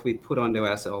mental health we put onto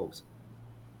ourselves.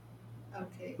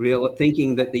 Okay. Real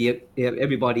thinking that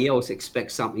everybody else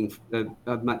expects something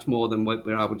much more than what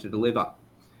we're able to deliver.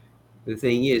 The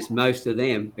thing is, most of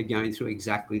them are going through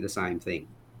exactly the same thing.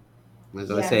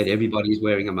 As I said, Yes. everybody's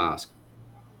wearing a mask.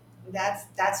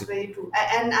 That's very true.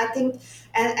 And I think,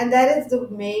 and that is the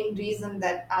main reason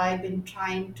that I've been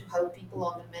trying to help people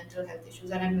on the mental health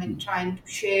issues, and I'm like Mm, trying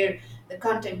to share the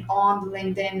content on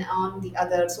LinkedIn, on the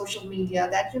other social media,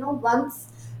 that once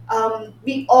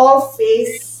we all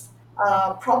face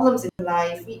problems in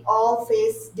life, we all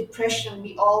face depression,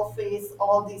 we all face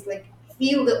all these, like,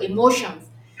 feel the emotions.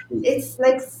 mm, It's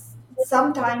like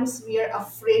sometimes we are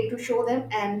afraid to show them,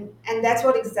 and that's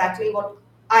what exactly what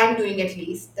I'm doing, at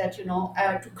least, that to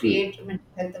mm, create mental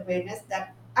health awareness,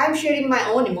 that I'm sharing my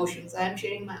own emotions, I'm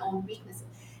sharing my own weaknesses.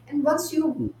 And once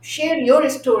you mm. share your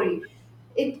story,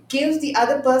 it gives the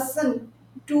other person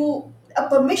to a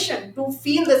permission to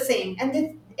feel the same, and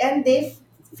they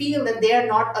feel that they are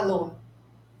not alone.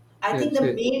 I think That's the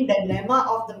it. main dilemma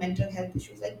of the mental health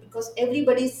issues, like, because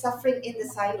everybody is suffering in the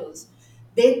silos,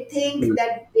 they think Mm,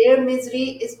 that their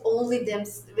misery is only them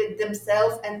with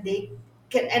themselves, and they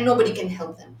can, and nobody can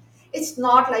help them. It's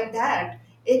not like that.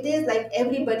 It is like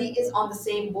everybody is on the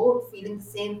same boat, feeling the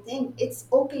same thing. It's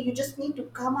okay. You just need to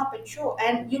come up and show,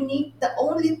 and you need, the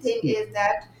only thing mm, is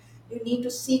that you need to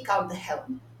seek out the help.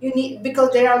 You need,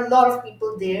 because there are a lot of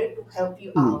people there to help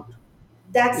you mm. out.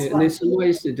 That's Yeah, and one there's some thing.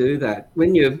 ways to do that.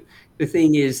 The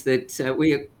thing is that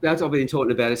that's what I've been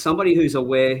talking about, is somebody who's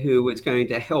aware, who is going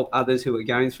to help others who are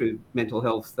going through mental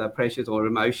health pressures or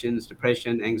emotions,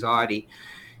 depression, anxiety.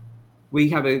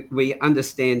 We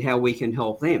understand how we can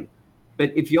help them.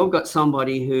 But if you've got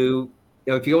somebody who,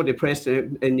 if you're depressed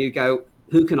and you go,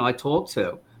 who can I talk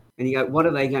to? And you go, what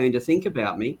are they going to think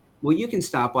about me? Well, you can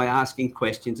start by asking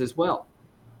questions as well.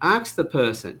 Ask the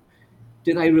person,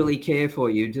 do they really care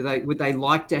for you? Would they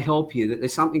like to help you? That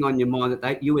there's something on your mind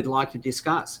that you would like to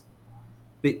discuss.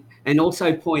 But, and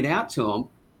also point out to them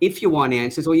if you want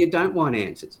answers or you don't want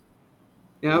answers.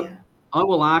 You know, Yeah. I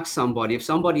will ask somebody, if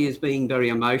somebody is being very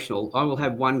emotional, I will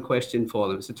have one question for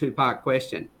them. It's a two-part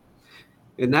question.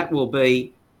 And that will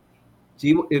be, do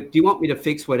you want me to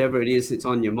fix whatever it is that's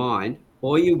on your mind,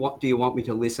 or do you want me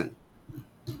to listen?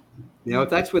 Now, if Yeah.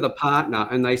 that's with a partner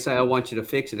and they say, I want you to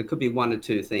fix it, it could be one or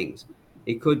two things.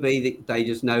 It could be that they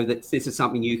just know that this is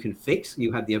something you can fix,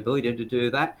 you have the ability to do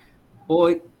that,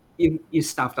 or you're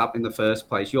stuffed up in the first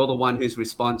place. You're the one who's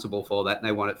responsible for that and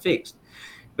they want it fixed.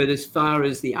 But as far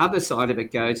as the other side of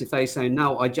it goes, if they say,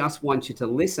 no, I just want you to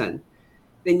listen,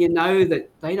 then you know that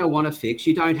they don't want to fix.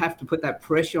 You don't have to put that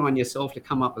pressure on yourself to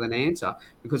come up with an answer,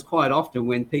 because quite often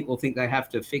when people think they have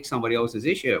to fix somebody else's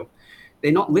issue,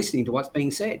 they're not listening to what's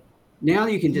being said. Now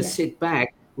you can just Yeah. sit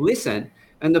back, listen,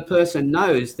 and the person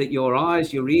knows that your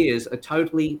eyes, your ears are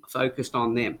totally focused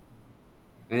on them.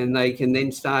 And they can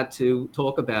then start to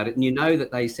talk about it. And you know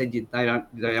that they said they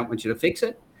don't want you to fix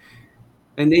it.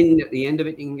 And then at the end of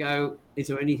it, you can go, is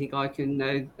there anything I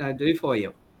can do for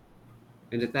you?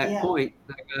 And at that Yeah. point,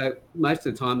 they go, most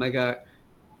of the time, they go,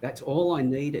 that's all I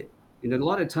needed. And a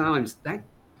lot of times, that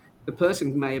the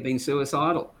person may have been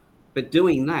suicidal, but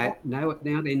doing that, now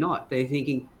they're not. They're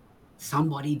thinking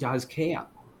somebody does care.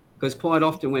 Because quite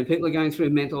often, when people are going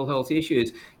through mental health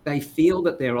issues, they feel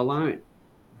that they're alone.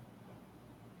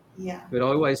 Yeah. But I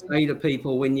always say to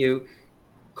people, when you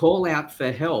call out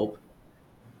for help,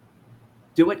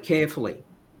 do it carefully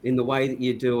in the way that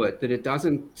you do it, that it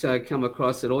doesn't come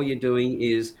across that all you're doing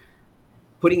is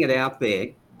putting it out there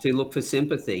to look for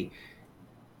sympathy.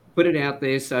 Put it out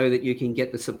there so that you can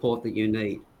get the support that you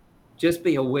need. Just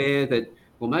be aware that,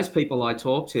 well, most people I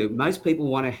talk to, most people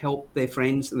want to help their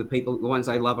friends and the ones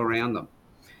they love around them.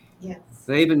 Yes.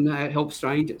 They even help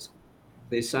strangers.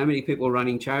 There's so many people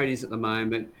running charities at the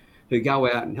moment who go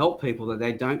out and help people that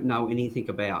they don't know anything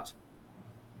about.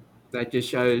 That just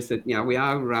shows that, we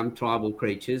are tribal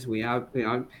creatures. We are,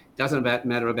 it doesn't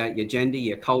matter about your gender,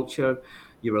 your culture,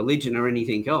 your religion, or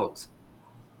anything else.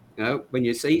 When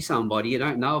you see somebody, you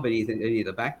don't know of any of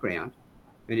the background,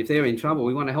 and if they're in trouble,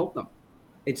 we want to help them.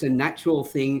 It's a natural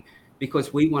thing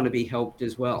because we want to be helped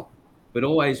as well. But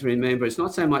always remember, it's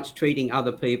not so much treating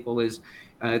other people as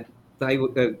as I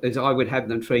would have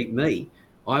them treat me.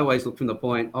 I always look from the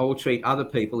point I will treat other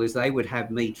people as they would have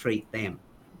me treat them.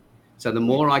 So the Yeah.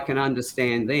 more I can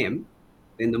understand them,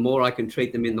 then the more I can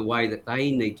treat them in the way that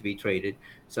they need to be treated,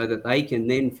 so that they can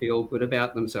then feel good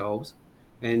about themselves,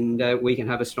 and we can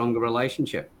have a stronger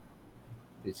relationship.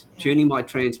 It's Yeah. tuning my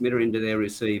transmitter into their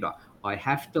receiver. I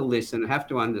have to listen, I have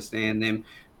to understand them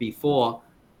before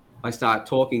I start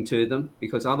talking to them,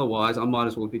 because otherwise I might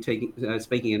as well be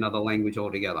speaking another language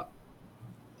altogether.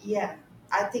 Yeah.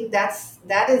 I think that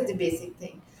is the basic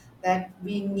thing, that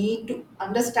we need to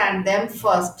understand them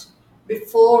first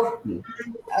before Mm,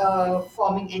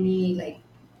 forming any, like,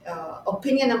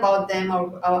 opinion about them,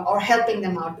 or helping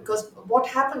them out. Because what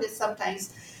happens is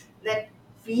sometimes that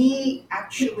we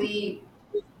actually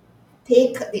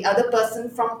take the other person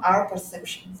from our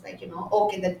perceptions, like,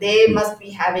 okay, that they mm, must be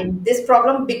having this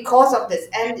problem because of this,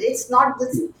 and it's not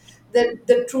this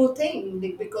the true thing,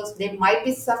 because they might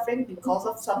be suffering because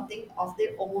of something of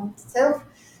their own self.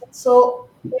 So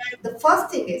the first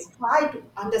thing is try to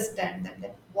understand them,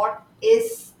 that what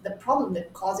is the problem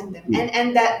that causing them, mm,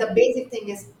 and that the basic thing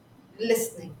is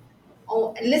listening.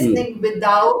 Oh, mm, listening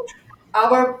without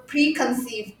our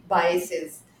preconceived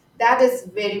biases, that is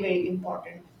very very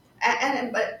important.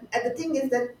 But the thing is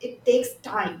that it takes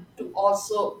time to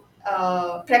also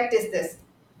practice this,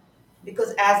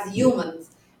 because as yeah,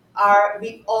 humans are,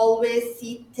 we always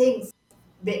see things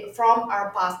from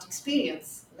our past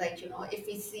experience, like, if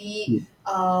we see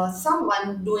mm,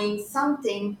 someone doing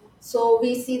something, so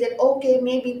we see that, okay,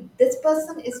 maybe this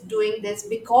person is doing this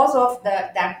because of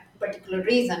that particular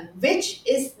reason, which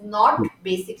is not mm.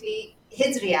 basically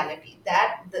his reality,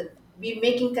 that we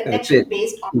making That's connection it.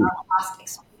 based on Mm, our past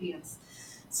experience.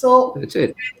 So that's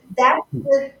it. that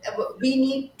Mm, we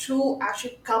need to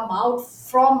actually come out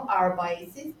from our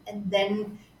biases, and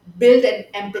then build an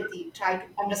empathy, try to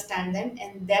understand them,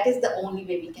 and that is the only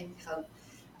way we can help.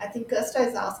 I think Kirsta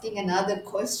is asking another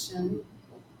question,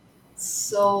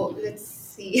 so let's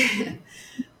see.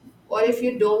 What if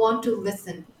you don't want to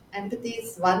listen? Empathy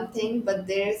is one thing, but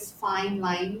there's fine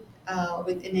line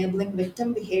with enabling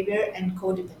victim behavior and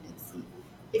codependency.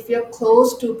 If you're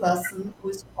close to a person who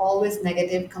is always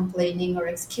negative, complaining, or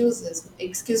excuse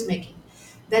making,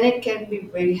 then it can be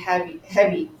very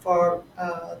heavy for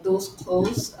those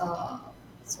close.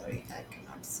 Sorry, I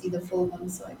cannot see the full one,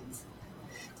 so I can see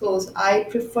close. I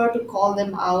prefer to call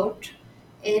them out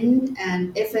in,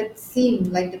 and if it seemed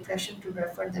like depression, to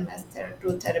refer them as to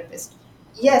a therapist.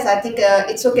 Yes, I think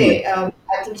it's yeah, okay.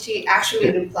 I think she actually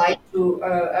yeah,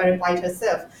 replied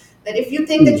herself that if you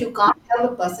think that mm. you can't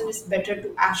help a person, it's better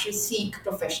to actually seek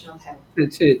professional help.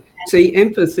 That's it. See,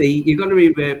 empathy, you've got to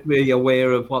be really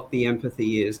aware of what the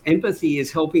empathy is. Empathy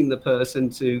is helping the person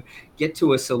to get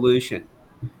to a solution.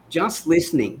 Just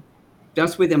listening,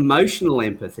 just with emotional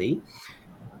empathy,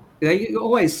 they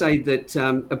always say that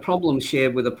a problem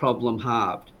shared with a problem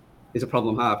halved is a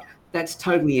problem halved. That's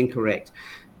totally incorrect.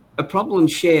 A problem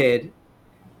shared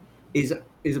is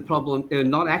is a problem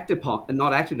not acted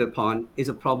upon is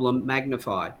a problem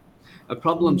magnified. A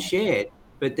problem Mhm. shared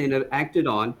but then acted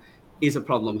on is a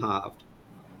problem halved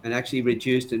and actually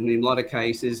reduced and in a lot of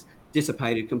cases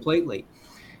dissipated completely.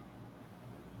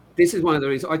 This is one of the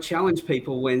reasons I challenge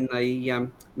people when they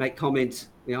make comments,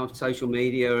 on social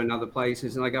media and other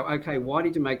places, and I go, okay, why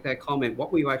did you make that comment?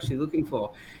 What were you actually looking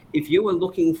for? If you were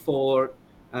looking for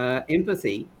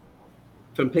empathy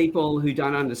from people who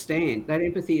don't understand, that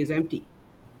empathy is empty.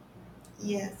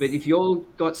 But if Yes. you've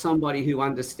got somebody who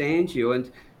understands you,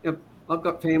 and I've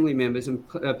got family members and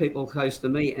people close to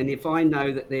me, and if I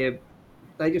know that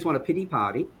they just want a pity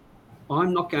party,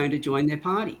 I'm not going to join their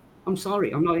party. I'm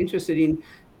sorry, I'm not interested in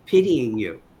pitying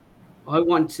you. I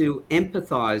want to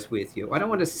empathize with you. I don't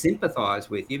want to sympathize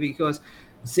with you because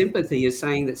sympathy is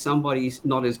saying that somebody's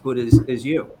not as good as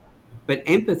you. But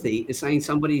empathy is saying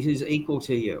somebody who's equal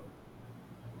to you.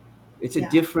 It's a Yeah.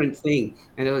 different thing.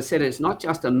 And as I said, it's not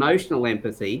just emotional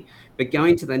empathy, but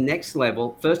going to the next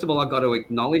level. First of all, I've got to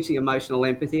acknowledge the emotional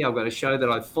empathy. I've got to show that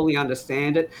I fully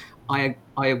understand it. I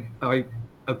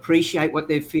appreciate what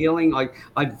they're feeling.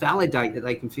 I validate that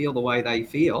they can feel the way they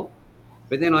feel.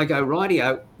 But then I go,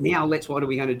 rightio, now what are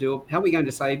we going to do? How are we going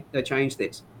to change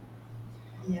this?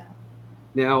 Yeah.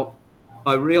 Now,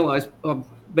 I realized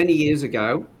many years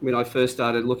ago when I first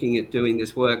started looking at doing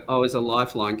this work, I was a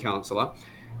lifeline counselor.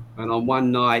 And on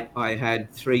one night, I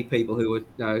had three people who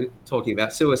were talking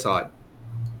about suicide.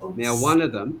 Now, Oops. one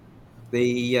of them,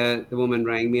 the woman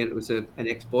rang me, and it was an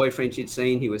ex boyfriend she'd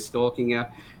seen. He was stalking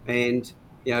her, and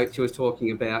she was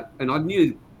talking about, and I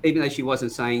knew even though she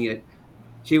wasn't saying it,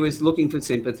 she was looking for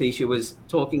sympathy. She was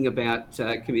talking about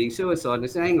committing suicide. And I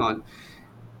said, "Hang on,"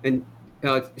 and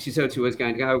she said she was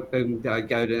going to go and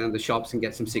go down the shops and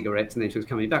get some cigarettes, and then she was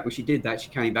coming back. Well, she did that. She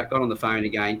came back, got on the phone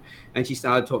again, and she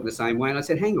started talking the same way. And I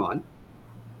said, "Hang on.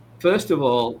 First of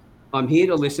all, I'm here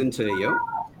to listen to you,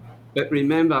 but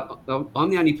remember, I'm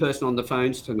the only person on the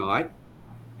phones tonight,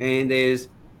 and it's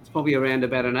probably around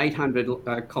about an 800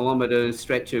 kilometre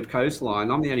stretch of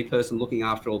coastline. I'm the only person looking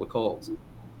after all the calls.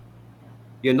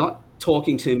 You're not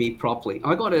talking to me properly."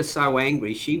 I got her so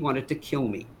angry, she wanted to kill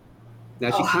me. Now,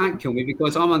 she Oh. can't kill me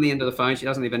because I'm on the end of the phone. She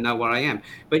doesn't even know where I am.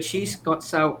 But she's got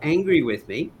so angry with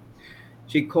me.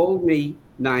 She called me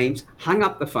names, hung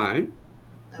up the phone.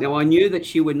 Now, No. I knew that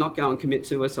she would not go and commit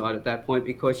suicide at that point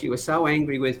because she was so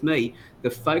angry with me, the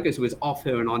focus was off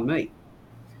her and on me.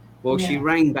 Well, she Yeah.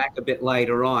 rang back a bit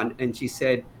later on and she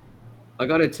said, I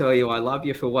got to tell you, I love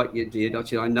you for what you did. I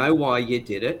said, I know why you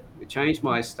did it. It changed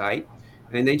my estate.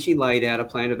 And then she laid out a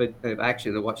plan of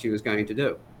action of what she was going to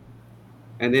do.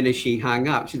 And then as she hung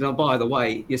up, she said, oh, by the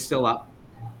way, you're still up.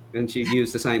 And she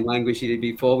used the same language she did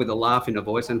before with a laugh in her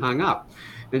voice and hung up.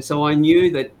 And so I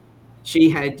knew that she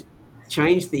had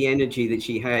changed the energy that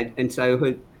she had. And so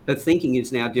her thinking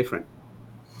is now different.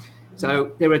 Yeah.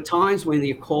 So there are times when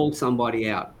you call somebody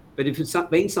out. But if it's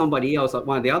been somebody else, like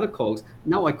one of the other calls,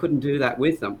 no, I couldn't do that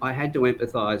with them. I had to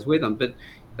empathize with them. But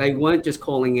they weren't just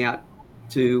calling out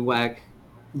to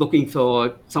looking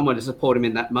for someone to support them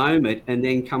in that moment and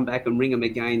then come back and ring them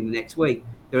again the next week.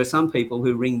 There are some people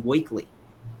who ring weekly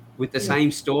with the Yeah.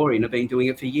 same story and have been doing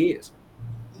it for years.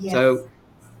 Yes. So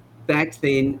that's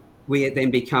then we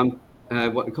then become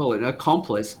what we call it, an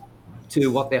accomplice to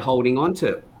what they're holding on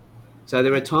to. So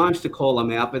there are Yeah. times to call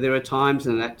them out, but there are times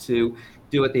in that to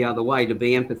do it the other way, to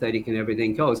be empathetic and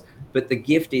everything else. But the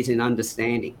gift is in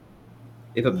understanding.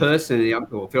 If a Yeah. person,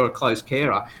 or if you're a close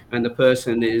carer and the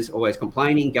person is always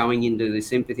complaining, going into the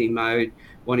sympathy mode,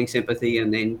 wanting sympathy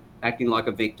and then acting like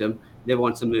a victim, never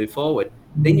wants to move forward,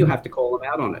 then you have to call them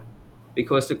out on it.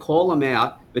 Because to call them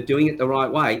out, but doing it the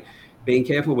right way, being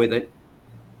careful with it,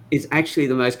 is actually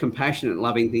the most compassionate,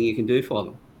 loving thing you can do for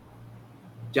them.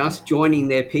 Yeah. Just joining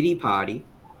their pity party,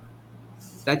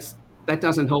 that's that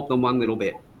doesn't help them one little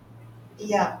bit.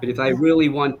 Yeah. But if they Yeah. really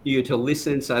want you to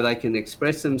listen so they can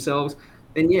express themselves,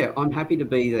 then yeah, I'm happy to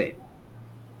be there.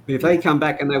 But if they Yeah. come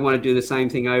back and they want to do the same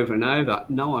thing over and over,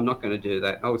 no, I'm not going to do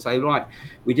that. I would say, right,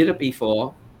 we did it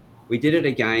before, we did it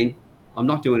again. I'm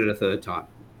not doing it a third time.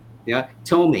 Yeah,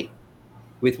 tell me,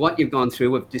 with what you've gone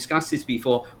through, we've discussed this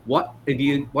before. What are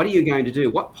you going to do?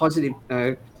 What positive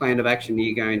plan of action are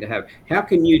you going to have? How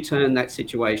can you turn that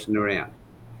situation around?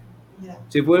 Yeah.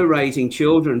 So if we're raising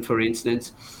children, for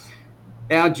instance,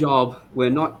 our job,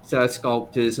 we're not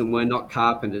sculptors and we're not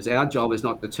carpenters. Our job is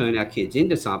not to turn our kids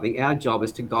into something. Our job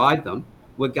is to guide them.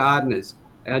 We're gardeners.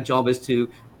 Our job is to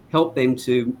help them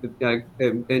to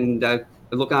and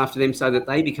look after them so that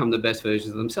they become the best versions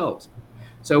of themselves.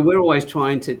 So we're always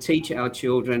trying to teach our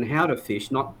children how to fish,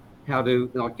 not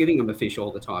giving them a fish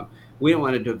all the time. We don't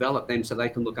want to develop them so they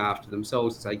can look after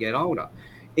themselves as they get older.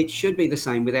 It should be the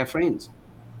same with our friends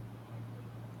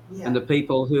and Yeah. the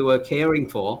people who are caring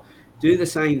for. Do the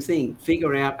same thing.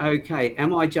 Figure out, okay,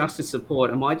 am I just a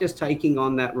support? Am I just taking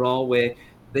on that role where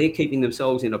they're keeping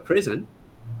themselves in a prison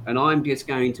and I'm just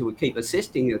going to keep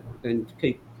assisting it and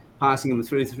keep passing them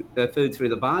through the food through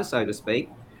the bars, so to speak?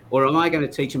 Or am I going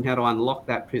to teach them how to unlock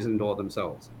that prison door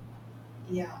themselves?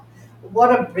 Yeah,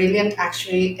 what a brilliant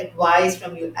actually advice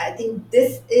from you. I think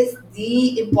this is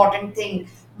the important thing,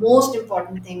 most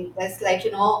important thing. That's like,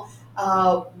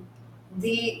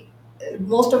 the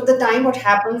most of the time what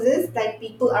happens is like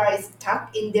people are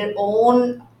stuck in their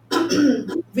own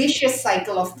vicious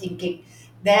cycle of thinking.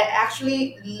 They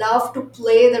actually love to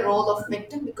play the role of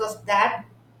victim because that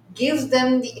gives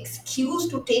them the excuse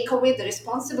to take away the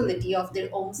responsibility of their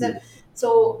own self. Mm,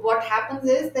 So what happens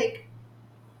is like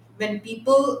when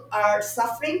people are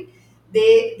suffering,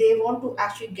 they want to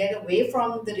actually get away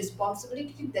from the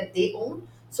responsibility that they own,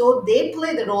 so they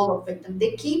play the role of victim.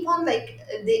 They keep on like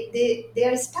they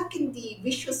are stuck in the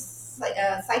vicious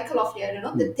cycle of the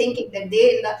mm, thinking that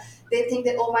they think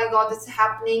that, oh my god, this is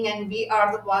happening and we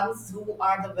are the ones who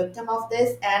are the victim of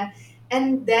this.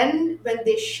 And then when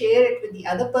they share it with the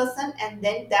other person, and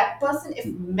then that person if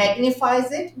mm,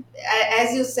 magnifies it,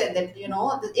 as you said, that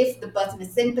if the person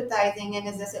is sympathizing and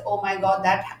is just say, oh my god,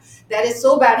 that is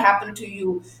so bad happened to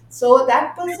you, so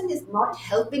that person is not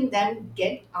helping them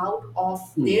get out of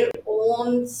mm, their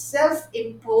own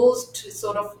self-imposed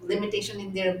sort of limitation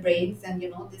in their brains. And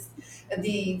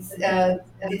these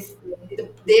this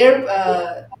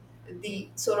their the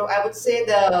sort of, I would say,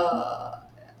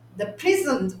 the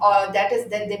prisons or that is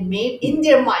that they made mm, in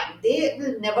their mind, they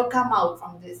will never come out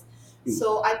from this. mm.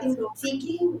 So I think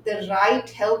seeking the right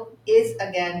help is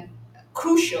again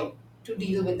crucial to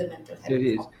deal with the mental It health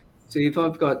is. problem. So if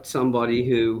I've got somebody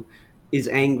who is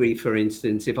angry, for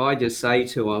instance, if I just say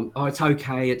to them, oh, it's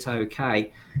okay,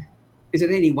 is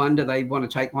it any wonder they want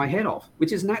to take my head off,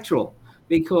 which is natural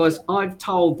because I've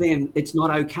told them it's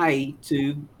not okay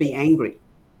to be angry.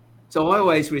 So I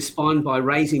always respond by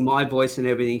raising my voice and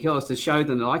everything else to show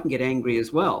them that I can get angry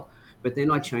as well. But then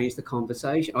I change the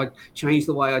conversation. I change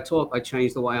the way I talk. I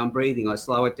change the way I'm breathing. I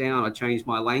slow it down. I change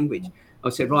my language. I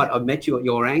said, right, Yeah. I've met you at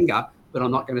your anger, but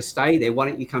I'm not going to stay there. Why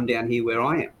don't you come down here where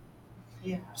I am?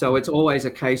 Yeah. So it's always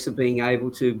a case of being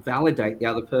able to validate the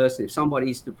other person. If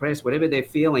somebody's depressed, whatever they're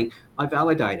feeling, I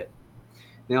validate it.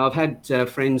 Now, I've had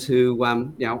friends who,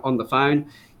 on the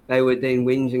phone, they would then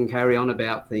whinge and carry on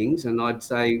about things. And I'd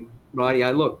say,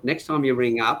 rightio, look, next time you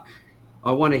ring up,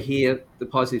 I want to hear the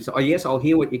positives. Oh, yes, I'll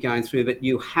hear what you're going through, but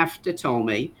you have to tell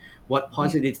me what Yeah.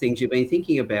 positive things you've been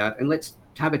thinking about, and let's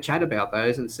have a chat about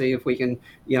those and see if we can,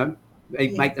 Yeah.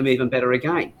 make them even better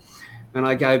again. And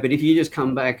I go, but if you just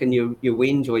come back and you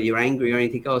whinge or you're angry or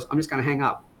anything else, I'm just going to hang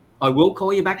up. I will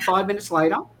call you back 5 minutes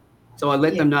later. So I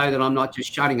let Yeah. them know that I'm not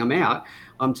just shutting them out.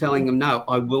 I'm telling Yeah. them, no,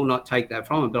 I will not take that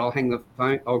from them, but I'll hang the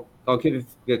phone. I'll give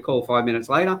you a call 5 minutes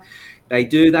later. They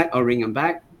do that. I'll ring them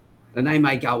back and they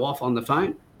may go off on the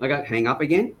phone. I go, hang up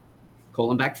again, call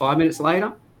them back 5 minutes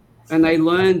later. And they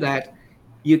learn that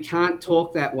you can't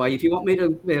talk that way. If you want me to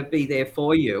be there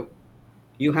for you,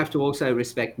 you have to also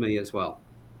respect me as well.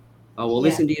 I will Yeah.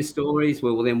 listen to your stories.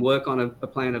 We will then work on a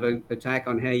plan of attack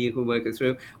on how you can work it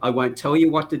through. I won't tell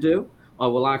you what to do. I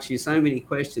will ask you so many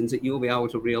questions that you'll be able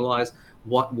to realize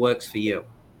what works for you.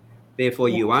 Therefore,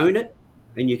 Yeah. you own it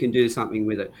and you can do something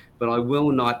with it. But I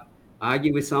will not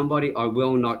argue with somebody. I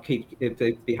will not keep, if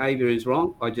the behavior is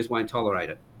wrong, I just won't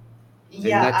tolerate it. And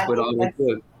Yeah. that's I what I think would that's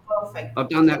do. perfect. I've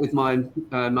done Yeah. that with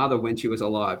my mother when she was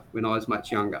alive, when I was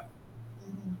much younger.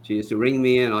 Mhm. She used to ring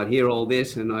me and I'd hear all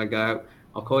this and I go,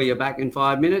 I'll call you back in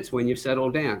 5 minutes when you've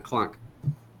settled down. Clunk.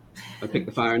 I pick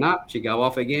the phone up. She go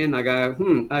off again. I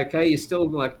go, okay, you're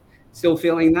still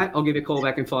feeling that? I'll give you a call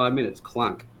back in 5 minutes.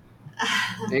 Clunk.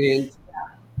 And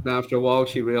after a while,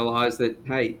 she realised that,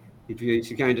 hey, if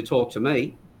she's going to talk to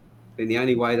me, then the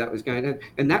only way that was going to,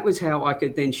 and that was how I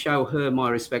could then show her my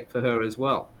respect for her as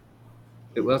well.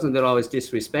 It Yeah. wasn't that I was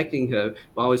disrespecting her,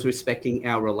 but I was respecting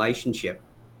our relationship.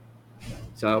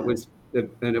 So it Yeah. was,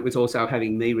 and it was also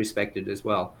having me respected as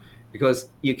well, because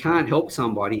you can't help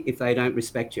somebody if they don't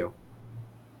respect you.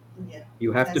 Yeah.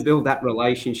 You have to That's build that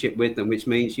relationship with them, which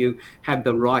means you have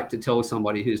the right to tell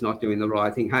somebody who's not doing the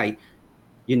right thing, hey,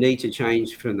 you need to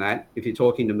change from that. If you're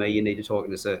talking to me, you need to talk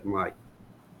in a certain way.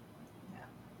 yeah,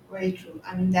 very true.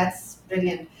 I mean, that's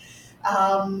brilliant.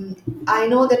 Um, I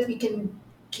know that we can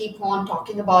keep on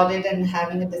talking about it and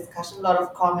having a discussion. A lot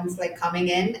of comments like coming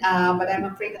in, but I'm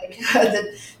afraid like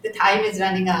the time is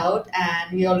running out,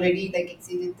 and we already like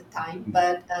exceeded the time.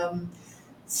 But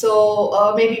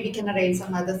so maybe we can arrange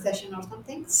some other session or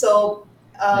something. So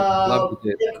Yeah, love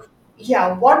to do like,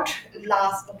 yeah, what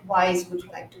last advice would you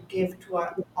like to give to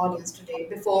our audience today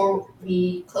before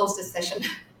we close this session?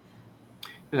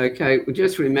 that. Okay, well,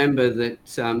 just remember that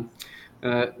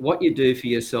what you do for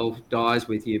yourself dies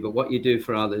with you, but what you do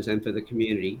for others and for the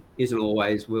community isn't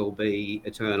always will be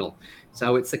eternal.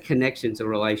 So it's the connections and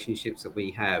relationships that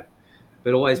we have.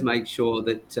 But always make sure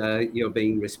that you're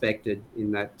being respected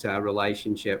in that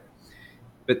relationship.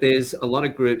 But there's a lot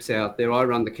of groups out there. I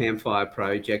run the Campfire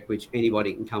Project, which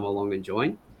anybody can come along and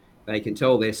join. They can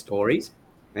tell their stories.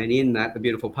 And in that, the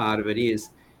beautiful part of it is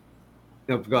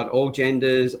I've got all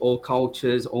genders, all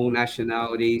cultures, all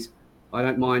nationalities. I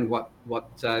don't mind what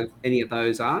any of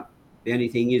those are. The only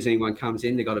thing is, anyone comes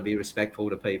in, they've got to be respectful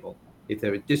to people. If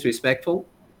they're disrespectful,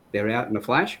 they're out in a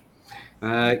flash.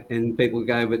 And people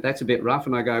go, but that's a bit rough.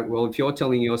 And I go, well, if you're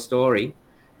telling your story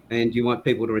and you want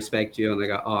people to respect you, and they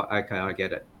go, oh, okay, I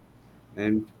get it.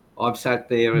 And I've sat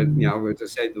there, and as I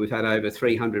said, we've had over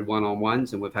 300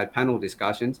 one-on-ones, and we've had panel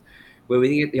discussions where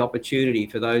we get the opportunity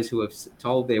for those who have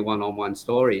told their one-on-one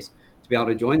stories to be able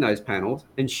to join those panels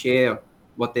and share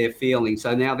what they're feeling.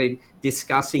 So now they're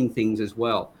discussing things as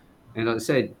well. And as I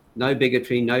said, no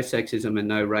bigotry, no sexism, and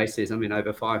no racism in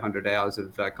over 500 hours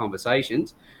of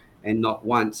conversations, and not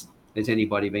once has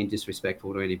anybody been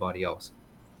disrespectful to anybody else.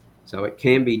 So it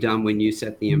can be done when you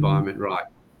set the environment right.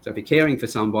 So if you're caring for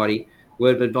somebody,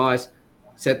 word of advice,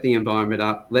 set the environment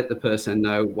up, let the person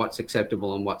know what's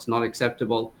acceptable and what's not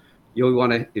acceptable. You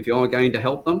want to, if you're going to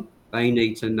help them, they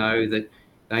need to know that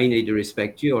they need to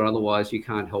respect you, or otherwise you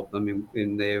can't help them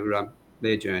in their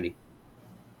journey.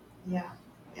 Yeah,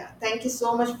 yeah. Thank you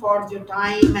so much for your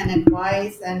time and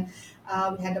advice. And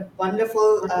we had a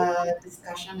wonderful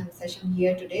discussion and session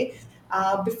here today.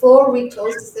 Before we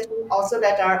close the session, also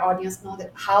let our audience know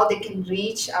that how they can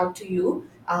reach out to you,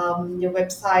 your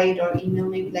website or email,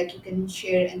 maybe like you can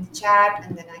share in the chat,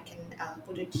 and then I can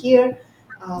put it here.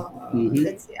 Mm-hmm.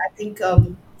 Let's see. I think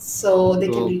so they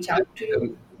can Well, reach out to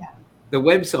you. Yeah. the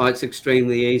website's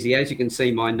extremely easy. As you can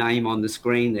see, my name on the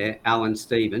screen there, Okay.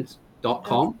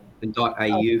 alanstevens.com and Oh,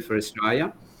 .au for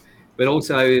Australia, but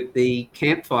also the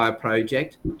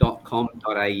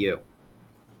campfireproject.com.au. You'll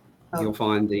oh,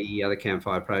 find the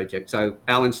Campfire Project. So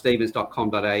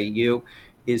alanstevens.com.au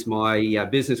is my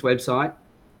business website.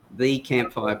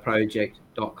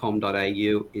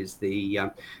 Thecampfireproject.com.au is the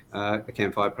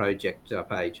Campfire Project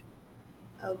page.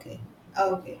 okay.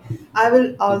 Okay, I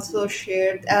will also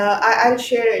share. I'll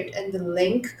share it in the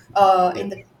link Yeah. in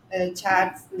the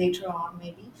chat later on,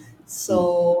 maybe, Mm.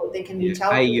 so they can Yeah. reach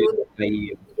out to AU. you.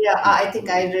 AU. Yeah, Yeah. I think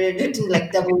I read it in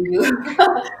like W.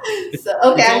 So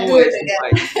okay, It's I'll do always it the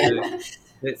way. Yeah. again.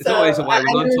 It's So always the way. When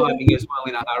I I'm really. typing as well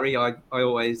in a hurry, I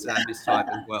always mistype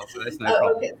as well. So that's no Oh,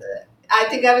 problem. okay. So I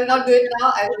think I will not do it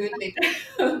now. I will do it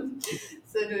later.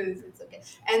 So do it. It's okay.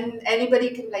 And anybody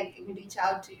can like reach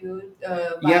out to you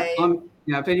Yep.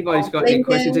 by If anybody's on got any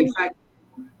questions, in LinkedIn. fact,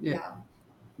 yeah. Yeah.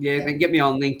 Yeah, Yeah. then get me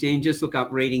on LinkedIn. Just look up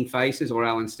Reading Faces or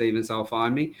Alan Stevens. I'll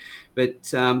find me. But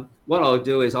what I'll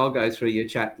do is I'll go through your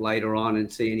chat later on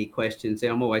and see any questions.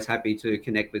 I'm always happy to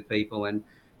connect with people and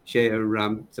share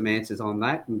some answers on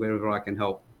that and wherever I can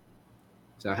help.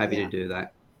 So happy to Yeah. do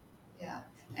that. Yeah,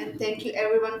 and thank you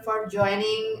everyone for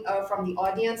joining from the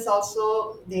audience.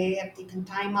 Also, they have taken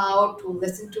time out to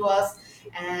listen to us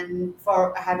and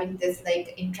for having this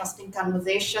like interesting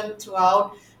conversation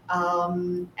throughout.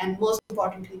 And most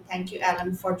importantly, thank you,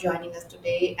 Alan, for joining us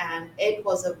today. And it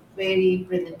was a very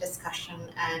brilliant discussion,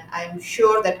 and I'm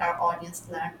sure that our audience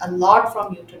learned a lot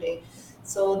from you today.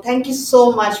 So, thank you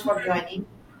so much for joining.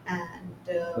 And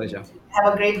Pleasure.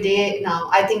 have a great day now.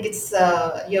 I think it's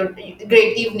your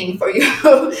great evening for you.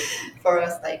 For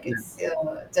us, like Yeah. it's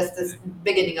just this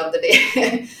beginning of the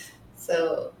day.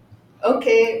 So,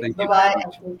 okay, Thank bye you very bye and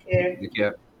much. take care. Thank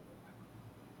you.